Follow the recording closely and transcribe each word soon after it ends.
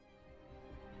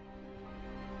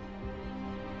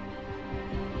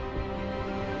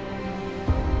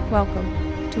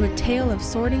Welcome to A Tale of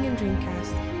Sorting and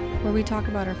Dreamcast, where we talk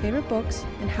about our favorite books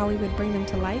and how we would bring them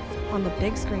to life on the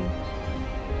big screen.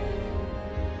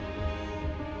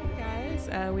 Hey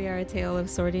guys, we are A Tale of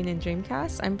Sorting and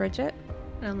Dreamcast. I'm Bridget.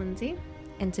 And I'm Lindsay.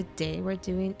 And today we're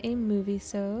doing a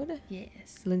movie-sode.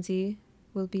 Yes. Lindsay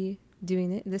will be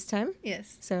doing it this time.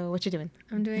 Yes. So what you doing?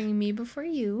 I'm doing Me Before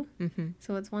You. Mm-hmm.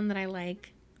 So it's one that I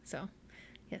like. So,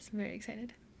 yes, I'm very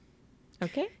excited.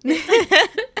 Okay.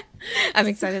 I'm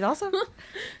excited also.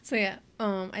 So yeah,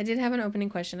 I did have an opening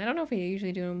question. I don't know if we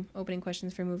usually do opening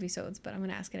questions for movie-sodes, but I'm going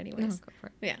to ask it anyways. No, go for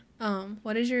it. Yeah.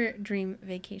 What is your dream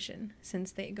vacation,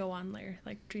 since they go on there,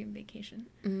 like dream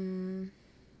vacation?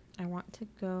 I want to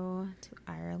go to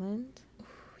Ireland. Ooh,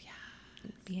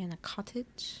 yeah. Be in a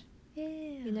cottage. Yeah.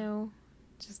 You know,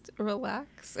 just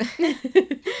relax.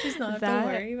 Just not have to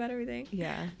worry about everything.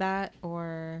 Yeah, that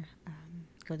or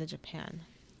go to Japan.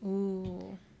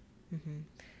 Ooh. Mm-hmm.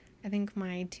 I think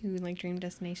my two dream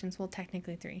destinations, well,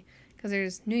 technically three, because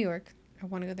there's New York. I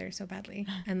want to go there so badly.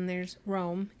 And there's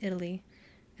Rome, Italy,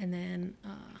 and then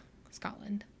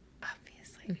Scotland,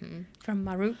 obviously, from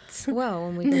my roots. Well,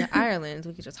 when we go to Ireland,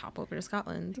 we could just hop over to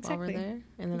Scotland while we're Exactly. there,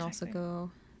 and then also go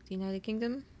to the United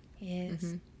Kingdom. Yes.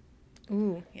 Mm-hmm.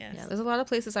 Ooh, yes. Yeah, there's a lot of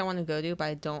places I want to go to, but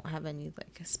I don't have any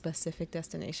specific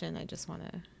destination. I just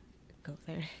want to go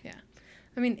there. Yeah.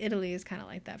 I mean, Italy is kind of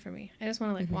like that for me. I just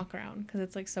want to walk around because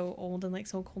it's so old and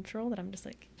so cultural that I'm just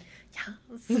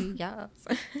yes. Yes.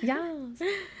 Yes.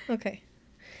 Okay.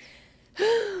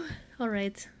 All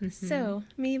right. So,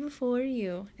 Me Before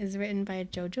You is written by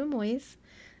Jojo Moyes,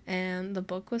 and the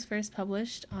book was first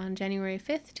published on January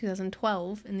 5th,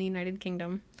 2012 in the United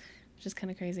Kingdom, which is kind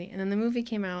of crazy. And then the movie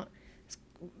came out, it's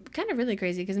kind of really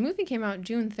crazy because the movie came out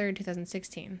June 3rd,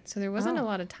 2016. So there wasn't a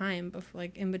lot of time before,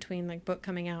 in between book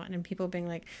coming out and then people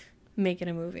being make it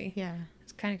a movie. Yeah.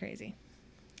 It's kind of crazy.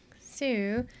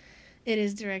 So, it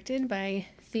is directed by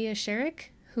Thea Sherrick,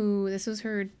 who, this was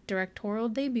her directorial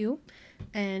debut,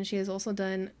 and she has also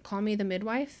done Call Me the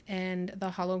Midwife and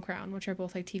The Hollow Crown, which are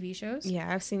both TV shows.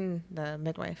 Yeah, I've seen The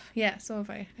Midwife. Yeah, so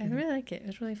have I. I really like it. It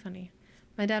was really funny.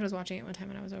 My dad was watching it one time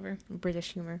when I was over.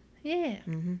 British humor. Yeah.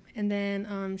 Mm-hmm. And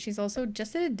then she's also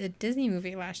just did a Disney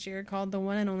movie last year called The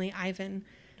One and Only Ivan,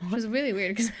 which was really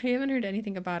weird because I haven't heard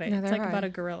anything about it. Neither It's about a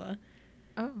gorilla.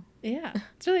 Oh. Yeah.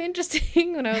 It's really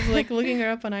interesting. When I was looking her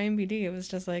up on IMDb, it was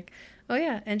just oh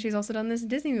yeah. And she's also done this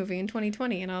Disney movie in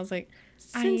 2020. And I was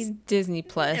Since Disney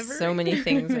Plus, so many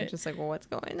things are just well, what's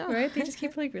going on? Right? They just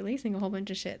keep releasing a whole bunch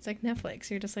of shit. It's like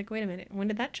Netflix. You're just wait a minute. When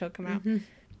did that show come out? Mm-hmm.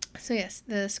 So yes,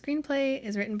 the screenplay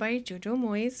is written by Jojo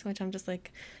Moyes, which I'm just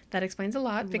that explains a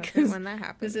lot because when that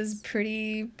happens. This is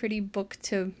pretty book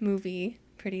to movie,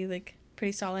 pretty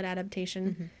solid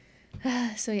adaptation.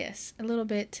 Mm-hmm. So yes, a little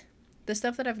bit. The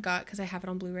stuff that I've got, because I have it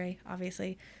on Blu-ray,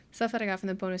 obviously, stuff that I got from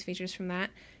the bonus features from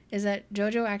that is that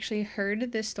Jojo actually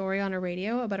heard this story on a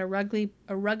radio about a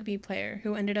rugby player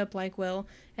who ended up like Will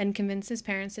and convinced his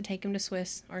parents to take him to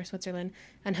Switzerland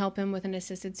and help him with an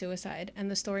assisted suicide. And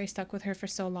the story stuck with her for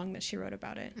so long that she wrote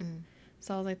about it.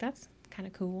 So I was that's kind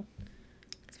of cool.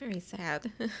 It's very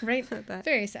sad. Right?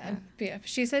 Very sad. Yeah. But yeah,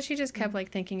 she said she just kept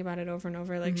thinking about it over and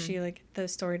over. She the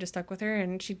story just stuck with her,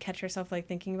 and she'd catch herself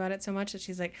thinking about it so much that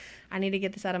she's I need to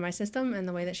get this out of my system. And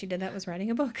the way that she did that was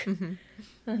writing a book. And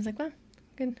I was well,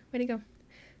 good way to go.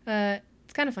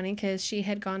 It's kind of funny because she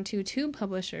had gone to 2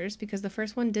 publishers because the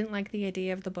first one didn't like the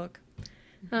idea of the book.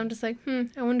 And I'm just I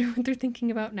wonder what they're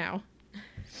thinking about now.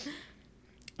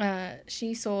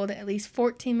 She sold at least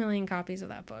 14 million copies of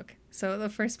that book. So the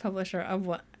first publisher of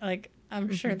what,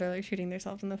 I'm sure they're shooting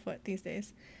themselves in the foot these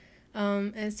days.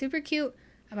 And it's super cute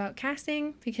about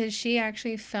casting because she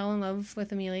actually fell in love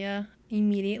with Amelia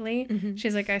immediately.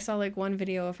 She's I saw one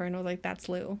video of her and I was that's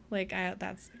Lou.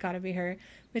 That's gotta be her,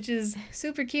 which is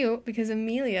super cute because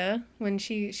Amelia, when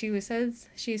she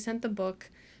sent the book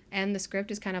and the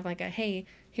script is kind of hey,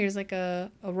 here's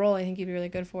a role I think you'd be really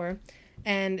good for.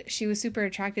 And she was super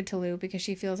attracted to Lou because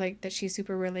she feels that she's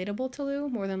super relatable to Lou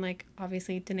more than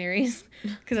obviously Daenerys,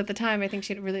 because at the time I think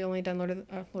she'd really only done Lord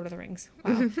of the Rings.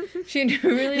 Wow, she'd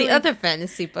really the other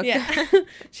fantasy book. Yeah,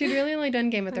 she'd really only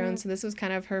done Game of Thrones, so this was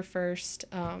kind of her first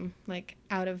out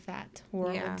of that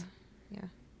world. Yeah.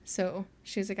 So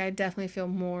she was I definitely feel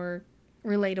more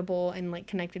relatable and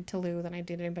connected to Lou than I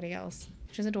did anybody else,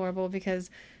 which is adorable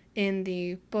because in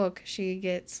the book, she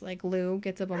gets, Lou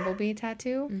gets a bumblebee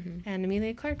tattoo, and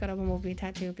Emilia Clarke got a bumblebee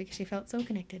tattoo because she felt so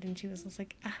connected, and she was just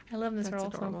I love this role.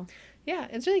 Adorable. So, yeah,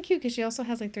 it's really cute because she also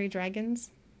has, 3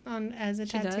 dragons on as a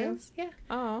tattoo. Does? Yeah.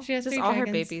 Oh, she has just 3 all dragons.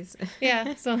 her babies.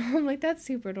 Yeah, so I'm that's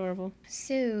super adorable.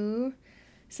 So,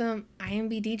 some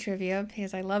IMDb trivia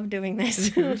because I love doing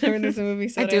this whenever there's a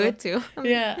movie. I do it too.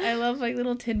 Yeah, I love like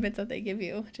little tidbits that they give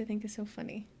you, which I think is so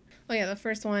funny. Oh yeah, the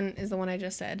first one is the one I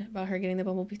just said about her getting the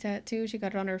bumblebee tattoo. She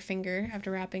got it on her finger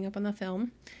after wrapping up on the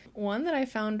film. One that I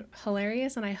found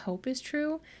hilarious and I hope is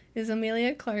true is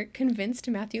Amelia Clark convinced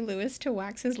Matthew Lewis to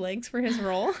wax his legs for his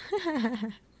role.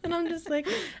 And I'm just like,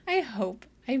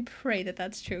 I pray that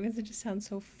that's true because it just sounds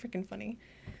so freaking funny.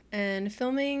 And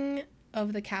filming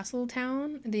of the castle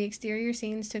town, the exterior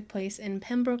scenes took place in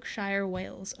Pembrokeshire,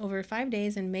 Wales, over 5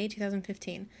 days in May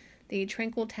 2015. The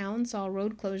tranquil town saw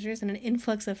road closures and an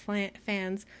influx of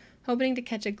fans hoping to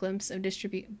catch a glimpse of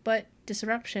but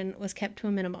disruption was kept to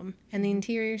a minimum, and the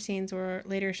interior scenes were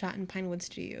later shot in Pinewood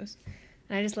Studios.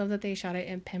 And I just love that they shot it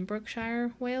in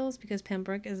Pembrokeshire, Wales, because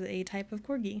Pembroke is a type of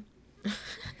corgi.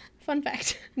 Fun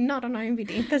fact. Not on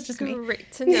IMDb. That's just me.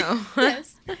 Great to know.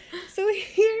 Yes. So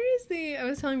here is I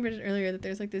was telling Bridget earlier that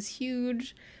there's like this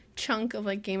huge chunk of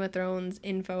like Game of Thrones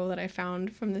info that I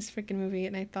found from this freaking movie,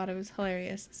 and I thought it was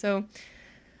hilarious. So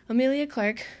Amelia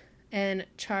Clark and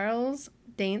Charles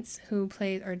Dance, who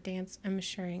plays, or Dance, I'm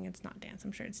sure it's not Dance,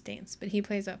 I'm sure it's Dance, but he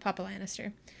plays Papa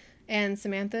Lannister, and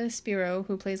Samantha Spiro,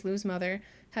 who plays Lou's mother,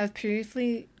 have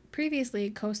previously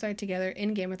co-starred together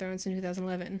in Game of Thrones in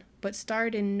 2011, but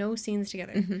starred in no scenes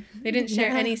together. Mm-hmm. They didn't share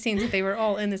any scenes, but they were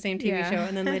all in the same TV show,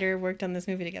 and then later worked on this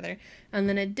movie together. And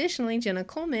then additionally, Jenna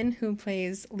Coleman, who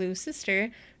plays Lou's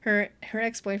sister, her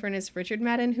ex-boyfriend is Richard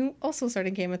Madden, who also starred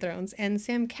in Game of Thrones, and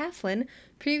Sam Claflin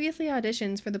previously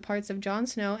auditioned for the parts of Jon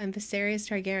Snow and Viserys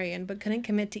Targaryen, but couldn't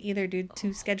commit to either due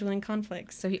to scheduling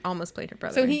conflicts. So he almost played her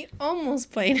brother. So he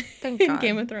almost played in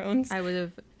Game of Thrones. I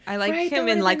like him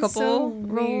in likable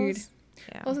roles.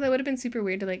 Yeah. Also, that would have been super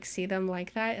weird to like see them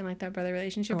like that in like that brother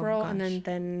relationship role, gosh. And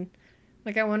then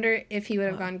like I wonder if he would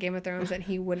have gone Game of Thrones that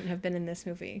he wouldn't have been in this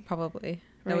movie. Probably.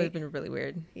 That would have been really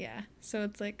weird. Yeah. So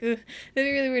it's like, it'd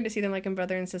be really weird to see them like in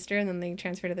brother and sister, and then they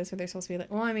transfer to this where they're supposed to be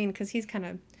like, well, I mean, because he's kind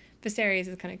of, Viserys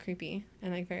is kind of creepy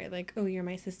and like very like, oh, you're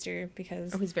my sister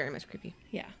because. Oh, he's very much creepy.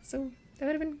 Yeah. So that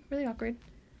would have been really awkward.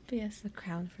 But yes. The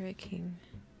crown for a king.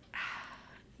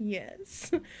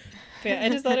 Yes. But yeah, I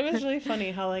just thought it was really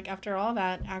funny how, like, after all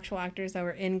that, actual actors that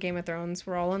were in Game of Thrones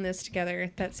were all in this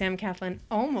together, that Sam Claflin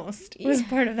almost was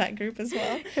part of that group as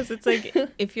well. Because it's like,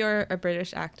 if you're a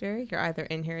British actor, you're either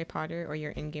in Harry Potter or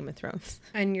you're in Game of Thrones.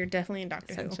 And you're definitely in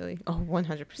Doctor Who. Essentially. Oh,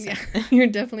 100%. Yeah. You're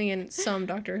definitely in some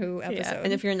Doctor Who episode. Yeah.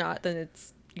 And if you're not, then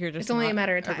you're just it's only a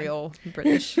matter of time. A real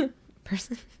British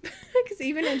person. Because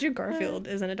even Andrew Garfield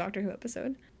is in a Doctor Who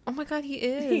episode. Oh my god, he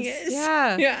is. He is.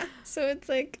 Yeah. Yeah. So it's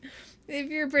like, if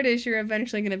you're British, you're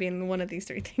eventually going to be in one of these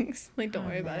three things. Like, don't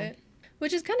worry about it.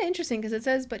 Which is kind of interesting because it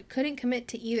says, but couldn't commit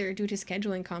to either due to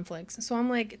scheduling conflicts. So I'm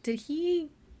like, did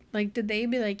they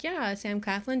be like, yeah, Sam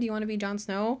Claflin, do you want to be Jon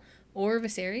Snow or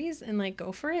Viserys? And like,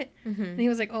 go for it. Mm-hmm. And he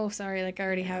was like, oh, sorry, like I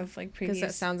already have like previous.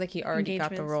 Because that sounds like he already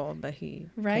got the role, but he.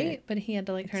 Right? But he had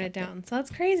to like turn it down. So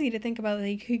that's crazy to think about.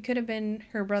 Like, he could have been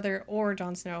her brother or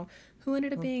Jon Snow, who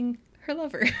ended up being her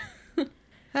lover.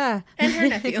 And her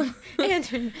nephew. And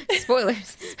her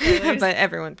spoilers. But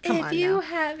everyone, come on now. If you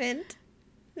haven't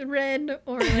read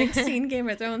or like seen Game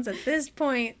of Thrones at this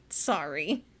point,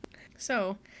 sorry.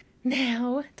 So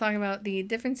now talking about the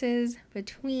differences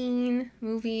between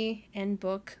movie and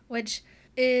book, which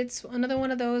it's another one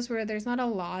of those where there's not a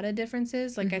lot of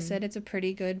differences. Like I said, it's a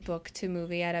pretty good book to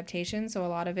movie adaptation. So a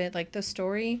lot of it, like the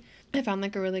story, I found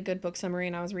like a really good book summary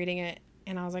and I was reading it.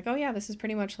 And I was like, oh, yeah, this is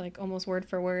pretty much, like, almost word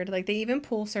for word. Like, they even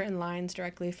pull certain lines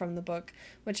directly from the book,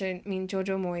 which, I mean,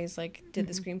 Jojo Moyes, like, did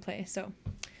the screenplay. So,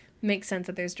 makes sense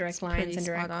that there's direct lines and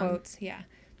direct quotes. Yeah.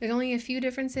 There's only a few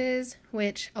differences,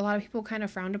 which a lot of people kind of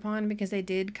frowned upon because they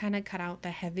did kind of cut out the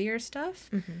heavier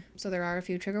stuff. Mm-hmm. So, there are a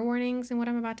few trigger warnings in what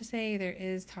I'm about to say. There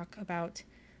is talk about,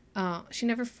 she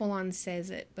never full-on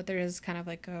says it, but there is kind of,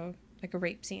 like a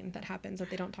rape scene that happens that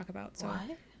they don't talk about. So.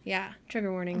 What? Yeah,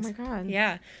 trigger warnings. Oh my god.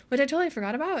 Yeah, which I totally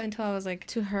forgot about until I was like...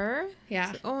 To her?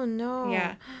 Yeah. Oh no.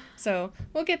 Yeah. So,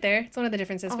 we'll get there. It's one of the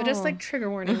differences. But just like trigger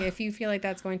warning, if you feel like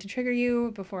that's going to trigger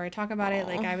you before I talk about it,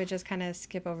 like I would just kind of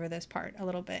skip over this part a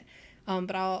little bit.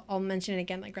 But I'll mention it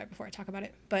again like right before I talk about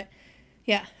it. But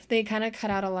yeah, they kind of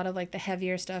cut out a lot of like the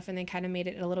heavier stuff and they kind of made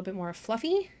it a little bit more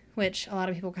fluffy, which a lot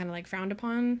of people kind of like frowned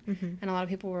upon. Mm-hmm. And a lot of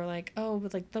people were like, oh,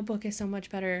 but like the book is so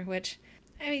much better, which...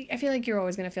 I feel like you're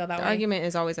always going to feel that way. The argument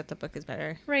is always that the book is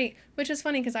better. Right. Which is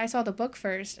funny because I saw the book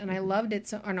first and I loved it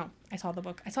so... Or no, I saw the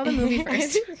book. I saw the movie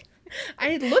first.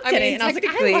 I looked at it and I was like,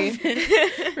 I love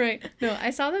it. Right. No,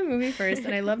 I saw the movie first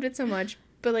and I loved it so much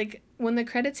But, like, when the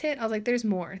credits hit, I was like, there's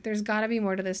more. There's got to be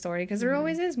more to this story, because there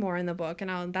always is more in the book.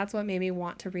 And that's what made me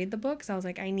want to read the book. So I was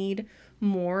like, I need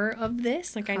more of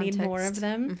this. Like, Context. I need more of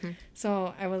them.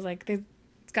 So I was like,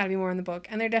 it's got to be more in the book.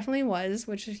 And there definitely was,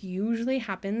 which usually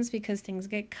happens because things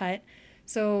get cut.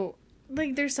 So,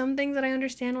 like, there's some things that I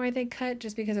understand why they cut,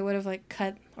 just because it would have, like,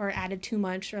 cut or added too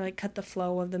much or, like, cut the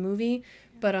flow of the movie.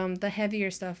 But the heavier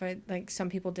stuff, some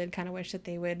people did kind of wish that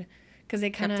they would, because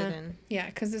they kind of, yeah,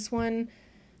 because this one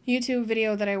YouTube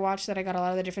video that I watched that I got a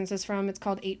lot of the differences from, it's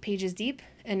called 8 Pages Deep,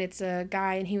 and it's a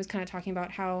guy, and he was kind of talking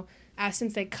about how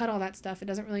since they cut all that stuff, it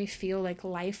doesn't really feel like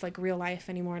life, like real life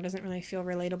anymore. It doesn't really feel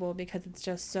relatable because it's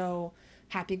just so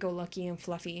happy-go-lucky and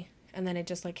fluffy, and then it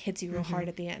just, like, hits you real hard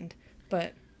at the end.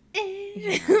 But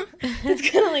it's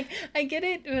kind of like, I get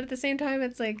it, but at the same time,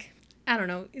 it's like, I don't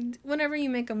know, whenever you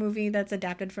make a movie that's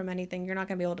adapted from anything, you're not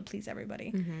going to be able to please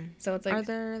everybody. So it's like, are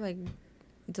there, like,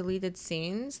 deleted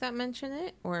scenes that mention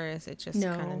it, or is it just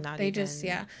kind of not they even, just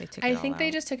they took I think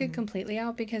they just took it completely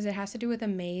out, because it has to do with a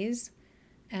maze,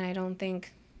 and I don't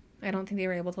think they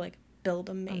were able to, like, build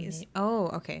a maze. Oh,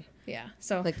 okay. Yeah,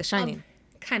 so like The Shining.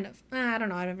 Kind of. I don't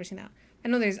know, I've never seen that. I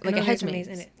know there's like a hedge maze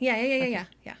maze in it. Yeah.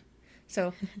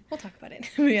 So we'll talk about it.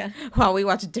 Yeah. Wow, we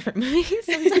watch different movies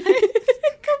sometimes.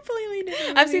 Completely different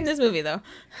movies. I've seen this movie though.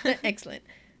 Excellent.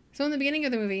 So in the beginning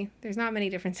of the movie, there's not many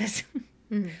differences.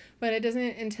 But it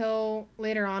doesn't until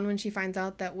later on when she finds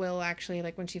out that Will actually,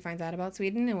 like, when she finds out about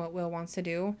Sweden and what Will wants to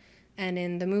do. And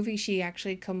in the movie, she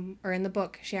actually in the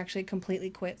book, she actually completely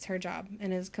quits her job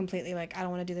and is completely like, I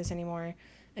don't want to do this anymore.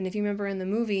 And if you remember in the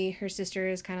movie, her sister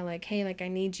is kind of like, hey, like, I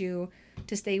need you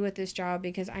to stay with this job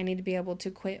because I need to be able to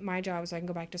quit my job so I can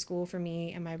go back to school for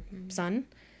me and my son.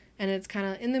 And it's kind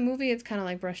of, in the movie, it's kind of,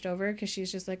 like, brushed over because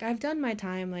she's just like, I've done my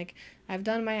time. Like, I've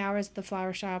done my hours at the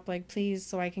flower shop. Like, please,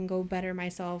 so I can go better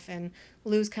myself. And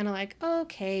Lou's kind of like,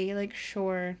 okay, like,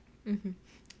 sure.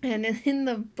 And in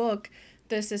the book,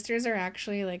 the sisters are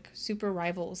actually, like, super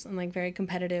rivals and, like, very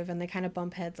competitive. And they kind of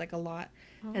bump heads, like, a lot.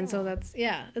 Oh. And so that's,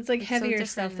 yeah, it's, like, heavier so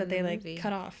stuff that they, like,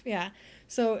 cut off. Yeah.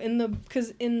 So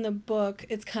because in the book,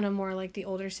 it's kind of more like the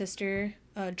older sister,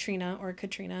 Trina or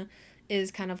Katrina,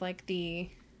 is kind of like the,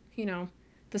 you know,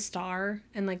 the star,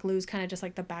 and, like, Lou's kind of just,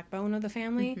 like, the backbone of the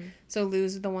family. So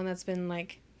Lou's the one that's been,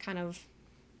 like, kind of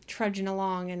trudging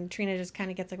along, and Trina just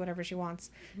kind of gets, like, whatever she wants,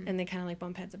 and they kind of, like,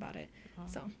 bump heads about it.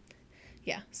 So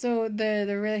yeah, so the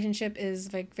relationship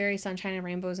is, like, very sunshine and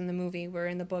rainbows in the movie, where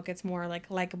in the book it's more,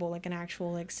 like, likable, like an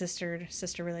actual, like, sister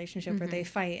relationship where they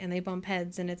fight and they bump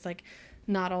heads, and it's, like,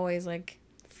 not always, like,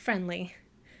 friendly.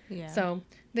 Yeah. So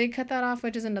they cut that off,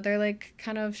 which is another, like,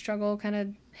 kind of struggle, kind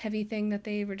of heavy thing that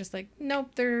they were just like,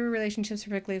 nope, their relationship's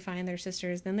perfectly fine, they're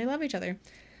sisters, then they love each other.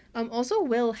 Also,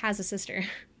 Will has a sister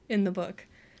in the book,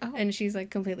 and she's,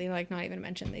 like, completely, like, not even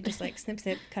mentioned. They just, like,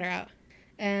 snip, cut her out.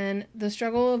 And the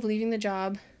struggle of leaving the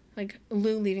job, like,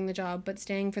 Lou leaving the job, but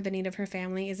staying for the need of her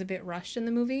family is a bit rushed in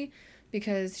the movie,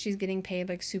 because she's getting paid,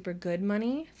 like, super good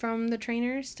money from the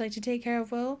trainers to, like, to take care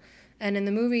of Will. And in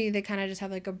the movie, they kind of just have,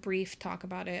 like, a brief talk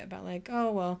about it, about, like, oh,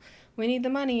 well, we need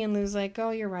the money. And Lou's like, oh,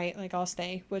 you're right. Like, I'll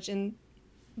stay. Which in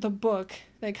the book,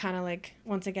 they kind of, like,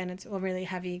 once again, it's really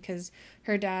heavy because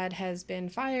her dad has been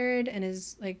fired and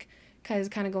is, like,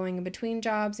 kind of going in between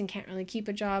jobs and can't really keep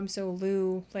a job. So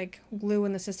Lou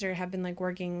and the sister have been, like,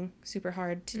 working super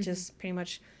hard to just pretty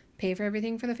much pay for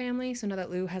everything for the family. So now that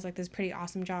Lou has, like, this pretty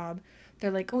awesome job, they're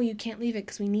like, oh, you can't leave it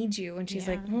because we need you. And she's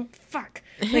like, oh, fuck.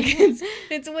 Like,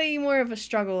 it's way more of a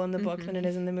struggle in the book than it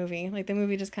is in the movie. Like, the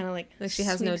movie just kind of, like she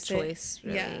has no choice,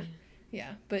 really.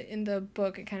 Yeah. But in the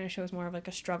book, it kind of shows more of, like,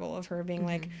 a struggle of her being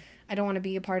like, I don't want to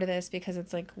be a part of this because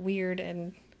it's, like, weird,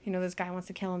 and, you know, this guy wants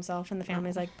to kill himself, and the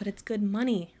family's like, but it's good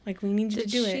money. Like, we need you to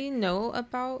do it. Did she know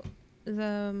about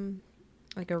the,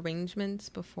 like, arrangements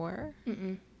before?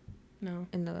 No.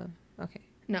 Okay.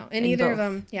 No, in either both of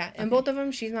them. Yeah, in both of them,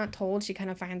 she's not told. She kind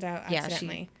of finds out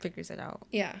accidentally. Yeah, she figures it out.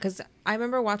 Yeah. Because I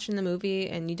remember watching the movie,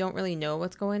 and you don't really know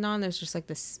what's going on. There's just, like,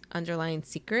 this underlying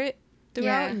secret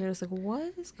throughout, and you're just like,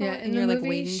 what is going on? Yeah, in the movie, like,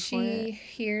 waiting she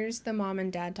hears the mom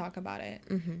and dad talk about it.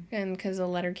 And because a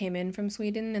letter came in from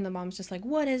Sweden, and the mom's just like,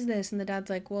 what is this? And the dad's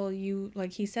like, well,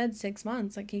 he said 6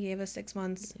 months. Like, he gave us 6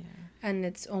 months. Yeah. And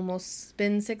it's almost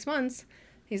been 6 months.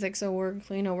 He's like, so we're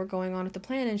going on with the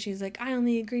plan. And she's like, I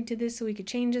only agreed to this so we could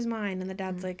change his mind. And the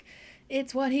dad's like,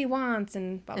 it's what he wants.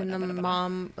 And blah, blah, blah, blah, blah.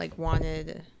 Mom, like,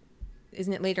 wanted,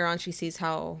 isn't it later on she sees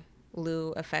how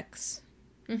Lou affects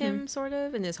him, sort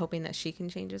of, and is hoping that she can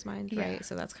change his mind, right?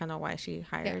 So that's kind of why she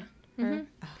hired her.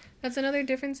 That's another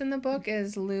difference in the book,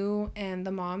 is Lou and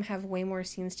the mom have way more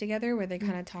scenes together where they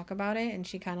kind of talk about it, and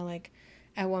she kind of, like,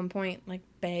 at one point, like,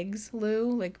 begs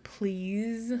Lou, like,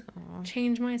 please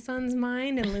change my son's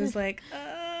mind. And Lou's like,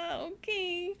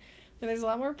 okay. And there's a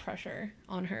lot more pressure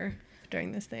on her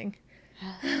during this thing.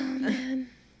 Oh, man.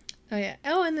 Oh, yeah.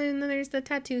 Oh, and then there's the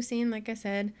tattoo scene, like I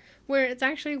said, where it's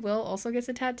actually Will also gets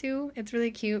a tattoo. It's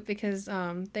really cute because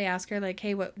they ask her, like,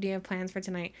 hey, what do you have plans for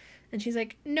tonight? And she's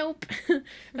like, nope.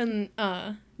 And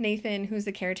Nathan, who's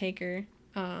the caretaker,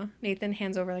 Nathan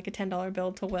hands over, like, a $10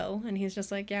 bill to Will, and he's just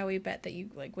like, yeah, we bet that you,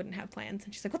 like, wouldn't have plans.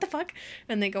 And she's like, what the fuck?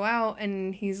 And they go out,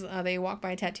 and they walk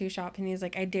by a tattoo shop, and he's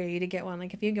like, I dare you to get one.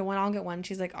 Like, if you get one, I'll get one. And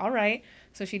she's like, all right.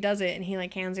 So she does it, and he,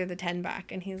 like, hands her the 10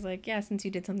 back, and he's like, yeah, since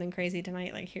you did something crazy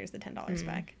tonight, like, here's the $10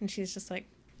 back. And she's just like,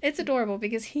 it's adorable,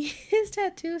 because his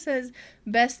tattoo says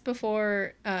best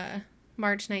before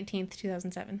March 19th,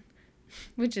 2007,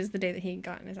 which is the day that he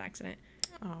got in his accident.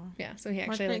 Oh. Yeah, so he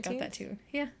actually, like, got that too.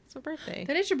 Yeah. It's a birthday.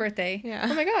 That is your birthday. Yeah.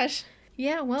 Oh my gosh.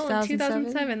 Yeah, well, in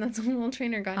 2007, that's when Will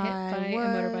Traynor got hit by a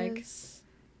motorbike.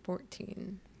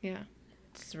 14. Yeah.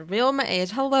 Just reveal my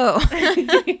age. Hello.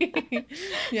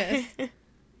 Yes.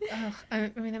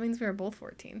 I mean, that means we were both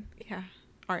 14. Yeah.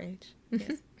 Our age.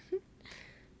 Yes.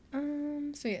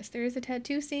 So yes, there is a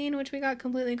tattoo scene, which we got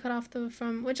completely cut off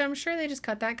from, which I'm sure they just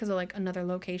cut that because of, like, another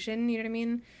location, you know what I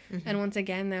mean? Mm-hmm. And once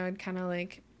again, that would kind of,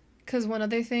 like, because one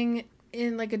other thing,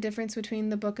 in, like, a difference between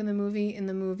the book and the movie, in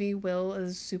the movie, Will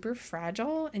is super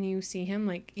fragile, and you see him,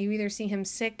 like, you either see him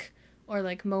sick or,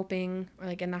 like, moping or,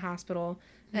 like, in the hospital.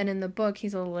 Mm-hmm. And in the book,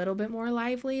 he's a little bit more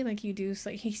lively. Like, you do,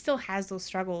 like, he still has those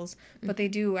struggles, mm-hmm. but they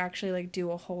do actually, like,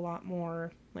 do a whole lot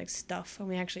more, like, stuff, and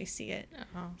we actually see it.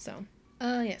 Uh-huh. So,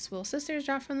 yes, Will's sisters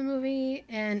dropped from the movie,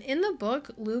 and in the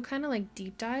book, Lou kind of, like,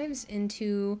 deep dives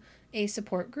into a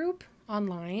support group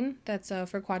online that's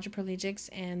for quadriplegics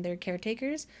and their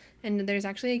caretakers, and there's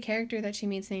actually a character that she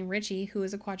meets named Richie, who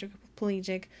is a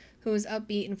quadriplegic, who is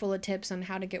upbeat and full of tips on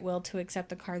how to get Will to accept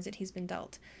the cards that he's been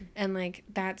dealt. And, like,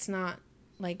 that's not,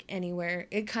 like, anywhere.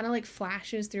 It kind of, like,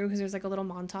 flashes through because there's, like, a little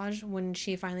montage when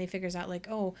she finally figures out, like,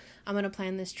 oh, I'm gonna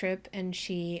plan this trip, and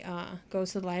she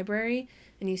goes to the library,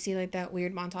 and you see, like, that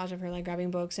weird montage of her, like,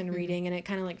 grabbing books and reading, and it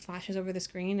kind of, like, flashes over the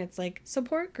screen. It's, like,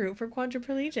 support group for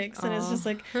quadriplegics, and it's just,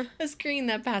 like, a screen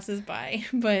that passes by.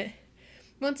 But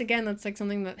once again, that's, like,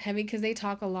 something that heavy, because they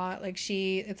talk a lot. Like,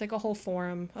 it's, like, a whole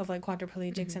forum of, like,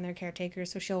 quadriplegics and their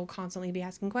caretakers, so she'll constantly be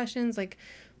asking questions. Like,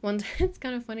 it's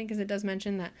kind of funny, because it does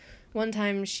mention that one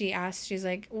time she asked, she's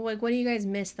like, well, like, what do you guys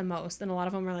miss the most? And a lot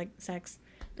of them are, like, sex.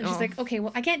 And she's like, okay,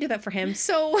 well, I can't do that for him.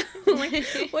 So, like,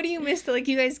 what do you miss that, like,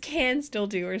 you guys can still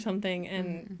do or something?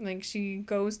 And, like, she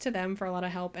goes to them for a lot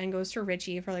of help and goes to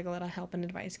Richie for, like, a lot of help and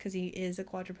advice because he is a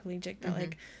quadriplegic that,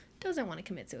 like, doesn't want to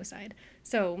commit suicide.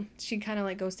 So she kind of,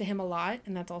 like, goes to him a lot,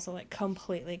 and that's also, like,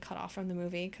 completely cut off from the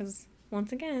movie because,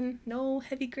 once again, no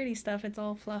heavy, gritty stuff. It's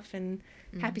all fluff and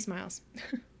happy smiles.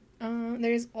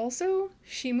 There's also,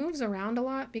 she moves around a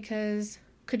lot because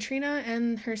Katrina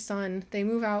and her son, they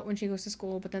move out when she goes to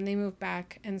school, but then they move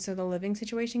back, and so the living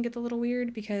situation gets a little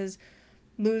weird because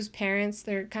Lou's parents,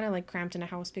 they're kind of, like, cramped in a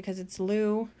house because it's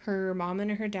Lou, her mom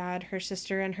and her dad, her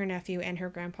sister and her nephew, and her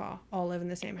grandpa all live in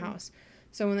the same house.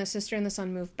 So when the sister and the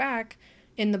son move back,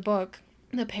 in the book,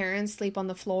 the parents sleep on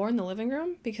the floor in the living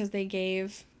room because they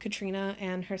gave Katrina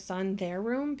and her son their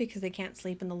room because they can't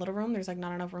sleep in the little room. There's, like,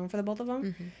 not enough room for the both of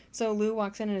them. So Lou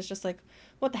walks in and is just like,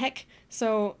 what the heck?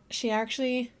 So she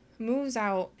actually moves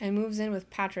out and moves in with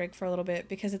Patrick for a little bit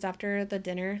because it's after the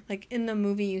dinner. Like, in the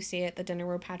movie, you see it, the dinner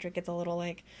where Patrick gets a little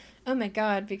like, oh my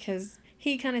God, because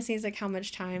he kind of sees, like, how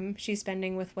much time she's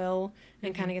spending with Will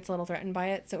and kind of gets a little threatened by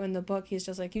it. So in the book, he's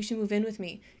just like, you should move in with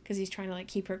me because he's trying to, like,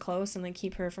 keep her close and, like,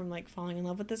 keep her from, like, falling in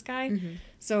love with this guy.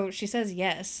 So she says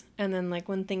yes. And then, like,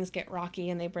 when things get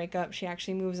rocky and they break up, she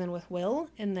actually moves in with Will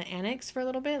in the annex for a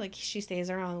little bit. Like, she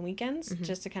stays around on weekends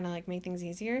just to kind of, like, make things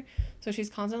easier. So she's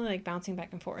constantly, like, bouncing back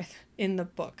and forth in the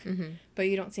book. But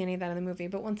you don't see any of that in the movie.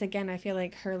 But once again, I feel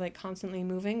like her, like, constantly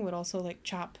moving would also, like,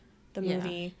 chop the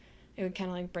movie. It would kind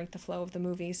of, like, break the flow of the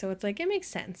movie. So it's, like, it makes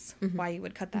sense why you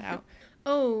would cut that out.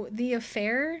 Oh, the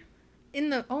affair in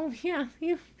the... Oh, yeah.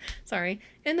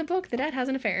 In the book, the dad has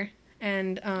an affair.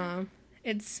 And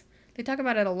they talk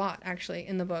about it a lot, actually,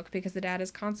 in the book. Because the dad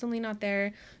is constantly not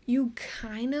there. You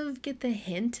kind of get the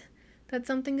hint that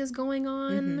something is going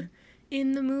on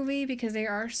in the movie. Because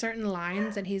there are certain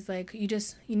lines that he's like, you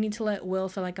need to let Will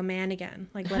feel like a man again.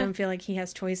 Like, let him feel like he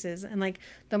has choices. And, like,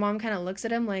 the mom kind of looks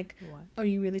at him like, what? Are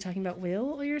you really talking about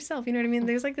Will or yourself? You know what I mean?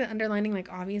 There's, like, the underlining, like,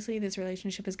 obviously this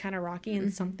relationship is kind of rocky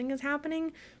and something is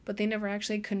happening. But they never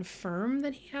actually confirm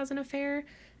that he has an affair.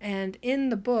 And in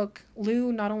the book,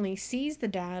 Lou not only sees the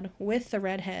dad with the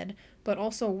redhead, But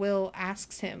also Will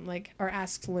asks him, like, or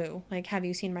asks Lou, like, have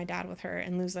you seen my dad with her?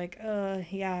 And Lou's like,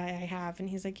 yeah, I have. And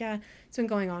he's like, yeah, it's been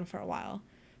going on for a while.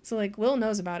 So, like, Will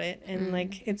knows about it, and,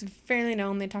 like, it's fairly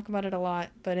known. They talk about it a lot.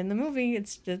 But in the movie,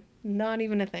 it's just not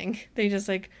even a thing. They just,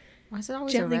 like, why is it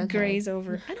always gently graze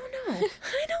over. I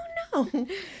don't know.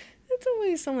 It's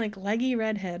always some, like, leggy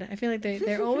redhead. I feel like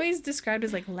they're always described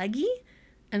as, like, leggy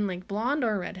and, like, blonde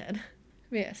or redhead.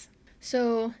 But yes.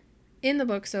 So, in the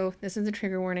book, so this is a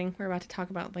trigger warning. We're about to talk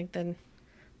about, like, the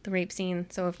rape scene.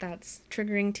 So if that's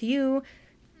triggering to you,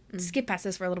 skip past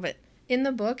this for a little bit. In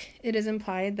the book, it is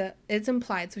implied that it's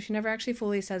implied. So she never actually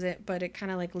fully says it, but it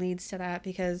kind of, like, leads to that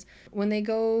because when they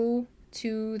go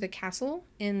to the castle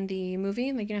in the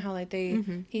movie, like, you know how, like,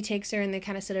 he takes her and they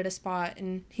kind of sit at a spot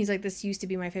and he's like, this used to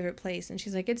be my favorite place, and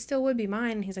she's like, it still would be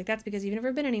mine, and he's like, that's because you've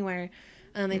never been anywhere.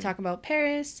 And they talk about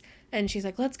Paris, and she's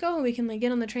like, let's go, we can, like,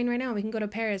 get on the train right now, we can go to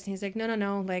Paris. And he's like,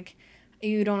 no, like,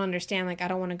 you don't understand, like, I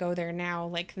don't want to go there now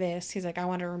like this. He's like, I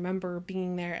want to remember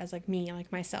being there as, like, me,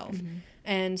 like, myself.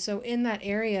 And so in that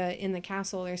area in the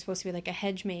castle, there's supposed to be, like, a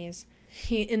hedge maze.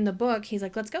 In the book, he's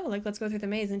like, let's go through the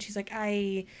maze. And she's like,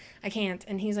 I can't.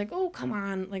 And he's like, oh, come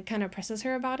on, like, kind of presses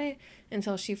her about it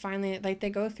until she finally, like, they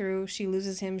go through, she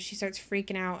loses him, she starts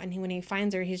freaking out, and when he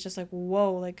finds her, he's just like,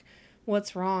 whoa, like,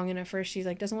 what's wrong? And at first she's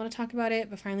like, doesn't want to talk about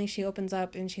it, but finally she opens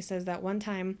up and she says that one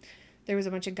time there was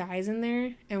a bunch of guys in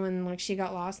there, and when, like, she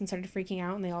got lost and started freaking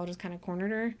out, and they all just kind of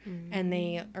cornered her, and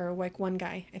they, or, like, one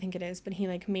guy, I think it is, but he,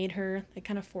 like, made her, like,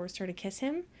 kind of forced her to kiss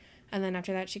him. And then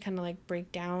after that, she kind of, like,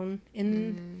 break down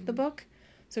in the book.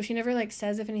 So she never, like,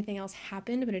 says if anything else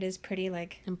happened, but it is pretty,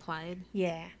 like... implied.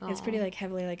 Yeah. Aww. It's pretty, like,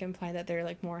 heavily, like, implied that there,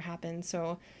 like, more happened.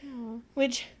 So,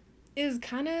 which is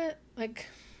kind of, like...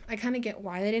 I kind of get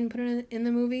why they didn't put it in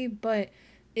the movie, but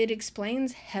it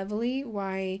explains heavily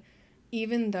why,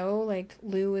 even though, like,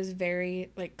 Lou is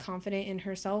very, like, confident in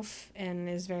herself and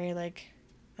is very, like,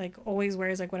 always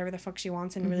wears, like, whatever the fuck she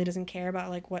wants and really doesn't care about,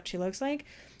 like, what she looks like,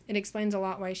 it explains a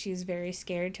lot why she's very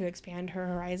scared to expand her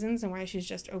horizons and why she's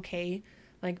just okay,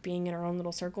 like, being in her own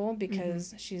little circle,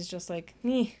 because she's just like,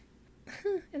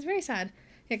 it's very sad.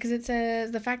 Yeah, because it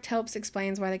says, the fact helps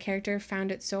explains why the character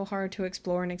found it so hard to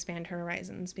explore and expand her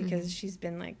horizons, because she's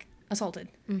been, like, assaulted.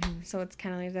 So it's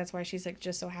kind of like, that's why she's, like,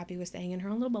 just so happy with staying in her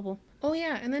own little bubble. Oh,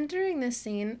 yeah, and then during this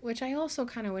scene, which I also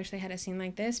kind of wish they had a scene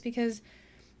like this, because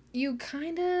you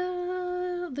kind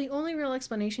of, the only real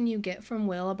explanation you get from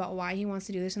Will about why he wants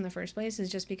to do this in the first place is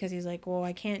just because he's like, well,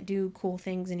 I can't do cool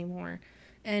things anymore.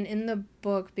 And in the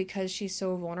book, because she's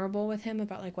so vulnerable with him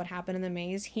about, like, what happened in the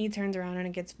maze, he turns around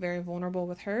and gets very vulnerable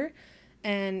with her.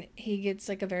 And he gets,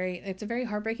 like, it's a very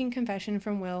heartbreaking confession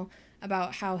from Will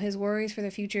about how his worries for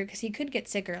the future, because he could get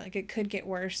sicker, like, it could get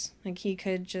worse. Like, he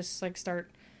could just, like,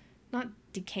 start, not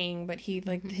decaying, but he,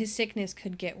 like, his sickness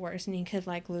could get worse, and he could,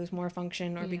 like, lose more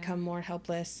function or become more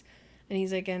helpless. And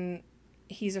he's, like, and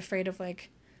he's afraid of, like,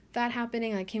 that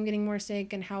happening, like, him getting more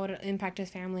sick and how it would impact his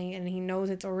family, and he knows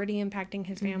it's already impacting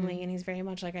his family, and he's very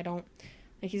much like,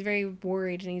 he's very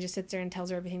worried, and he just sits there and tells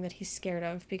her everything that he's scared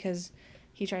of, because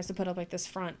he tries to put up, like, this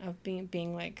front of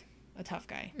being like, a tough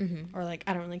guy, or, like,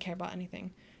 I don't really care about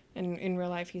anything, and in real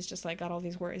life, he's just, like, got all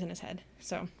these worries in his head.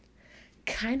 So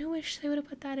kind of wish they would have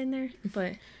put that in there,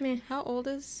 but meh. How old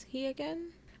is he again?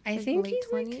 I like think late he's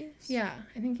 20s? Like, yeah,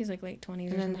 I think he's, like, late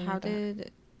 20s. And then how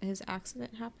did his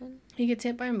accident happen? He gets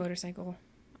hit by a motorcycle.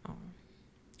 Oh.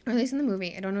 Or at least in the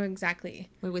movie. I don't know exactly.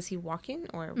 Wait, was he walking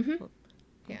or?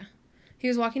 Yeah. He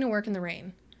was walking to work in the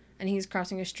rain, and he's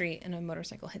crossing a street, and a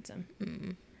motorcycle hits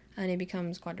him. And he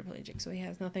becomes quadriplegic, so he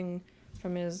has nothing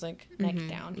from his, like, neck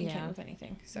down. He can't move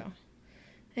anything. So,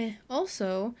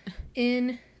 also,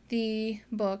 in the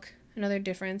book, another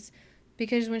difference,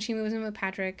 because when she moves in with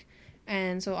Patrick,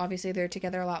 and so obviously they're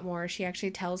together a lot more, she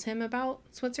actually tells him about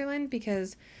Switzerland,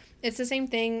 because it's the same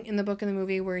thing in the book and the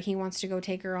movie where he wants to go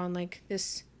take her on, like,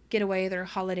 this getaway, their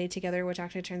holiday together, which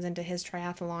actually turns into his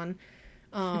triathlon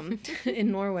in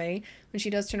Norway, when she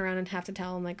does turn around and have to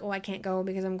tell him, like, oh, I can't go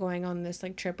because I'm going on this,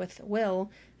 like, trip with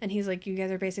Will, and he's like, you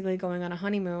guys are basically going on a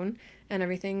honeymoon and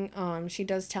everything. She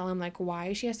does tell him, like,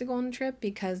 why she has to go on the trip,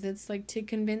 because it's, like, to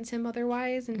convince him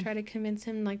otherwise, and try to convince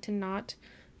him, like, to not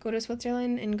go to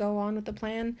Switzerland and go on with the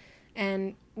plan.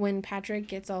 And when Patrick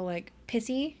gets all, like,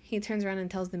 pissy, he turns around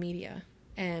and tells the media,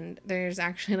 and there's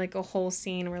actually, like, a whole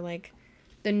scene where, like,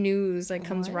 the news, like,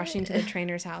 comes rushing to the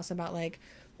trainer's house about, like,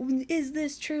 is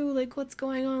this true? Like, what's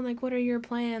going on? Like, what are your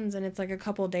plans? And it's, like, a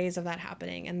couple days of that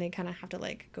happening, and they kind of have to,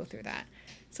 like, go through that.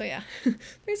 So yeah,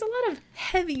 there's a lot of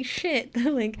heavy shit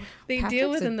that like they Patrick's deal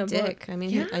with in the book. I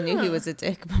mean, I knew he was a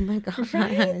dick, but my God.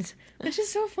 Right? It's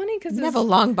just so funny because Never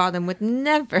Longbottom would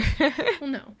never. Well,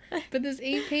 no. But this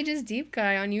 8 pages deep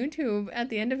guy on YouTube at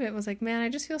the end of it was like, man, I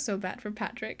just feel so bad for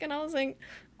Patrick. And I was like,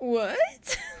 what?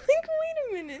 Like, wait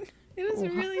a minute. It was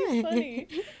really funny.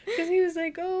 Because he was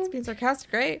like, oh. It's being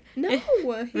sarcastic, right? No. He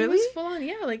Really? was full on.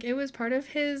 Yeah, like, it was part of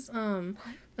his,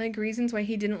 like, reasons why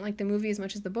he didn't like the movie as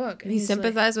much as the book. And he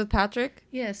sympathized with Patrick?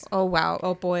 Yes. Oh, wow.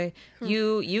 Oh, boy.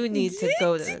 You need to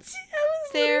go to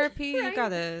therapy. You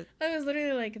gotta. I was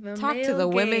literally like, the talk to the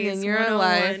women in your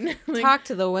life. Like, talk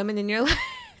to the women in your life.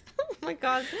 Oh my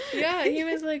God. Yeah, he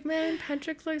was like, man,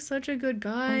 Patrick's like such a good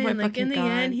guy. Oh and like in the God.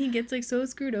 end he gets like so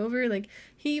screwed over. Like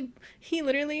he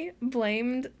literally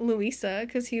blamed Louisa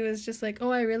because he was just like,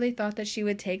 oh, I really thought that she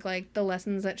would take like the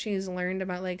lessons that she's learned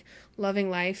about like loving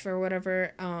life or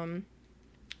whatever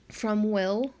from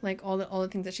Will, like all the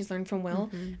things that she's learned from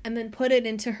Will, and then put it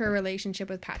into her relationship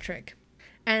with Patrick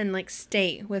and like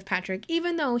stay with Patrick,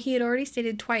 even though he had already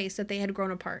stated twice that they had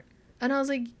grown apart. And I was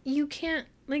like, you can't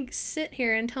like sit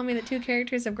here and tell me that 2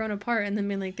 characters have grown apart and then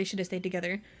been like they should have stayed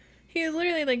together. He is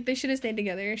literally like, they should have stayed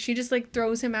together. She just like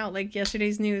throws him out like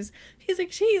yesterday's news. He's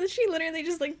like, she literally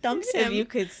just like dumps him. If you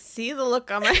could see the look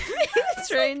on my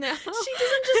face right now. She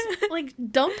doesn't just like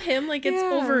dump him like it's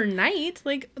overnight.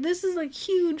 Like this is like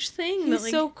huge thing. He's that,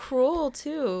 like, so cruel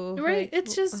too. Right? Like,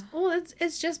 It's just, well,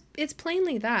 it's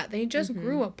plainly that. They just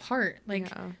grew apart.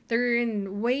 Like they're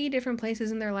in way different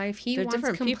places in their life. They're wants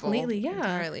different completely, people,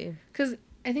 entirely. Because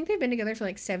I think they've been together for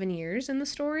like 7 years in the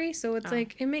story, so it's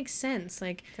like it makes sense.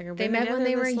 Like they met when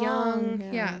they were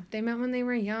young. Yeah, they met when they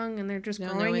were young, and they're just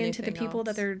growing into the people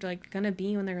that they're like gonna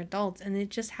be when they're adults. And it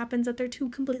just happens that they're 2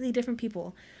 completely different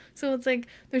people. So it's like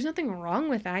there's nothing wrong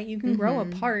with that. You can grow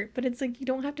apart, but it's like you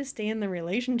don't have to stay in the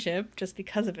relationship just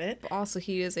because of it. But also,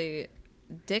 he is a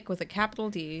dick with a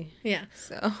capital D. Yeah.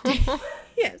 So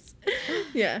yes.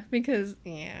 Yeah, because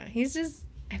he's just.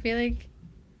 I feel like.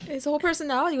 His whole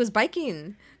personality was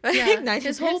biking. Yeah,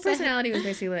 his whole personality was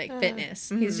basically like fitness.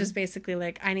 He's just basically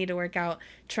like, I need to work out,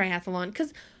 triathlon.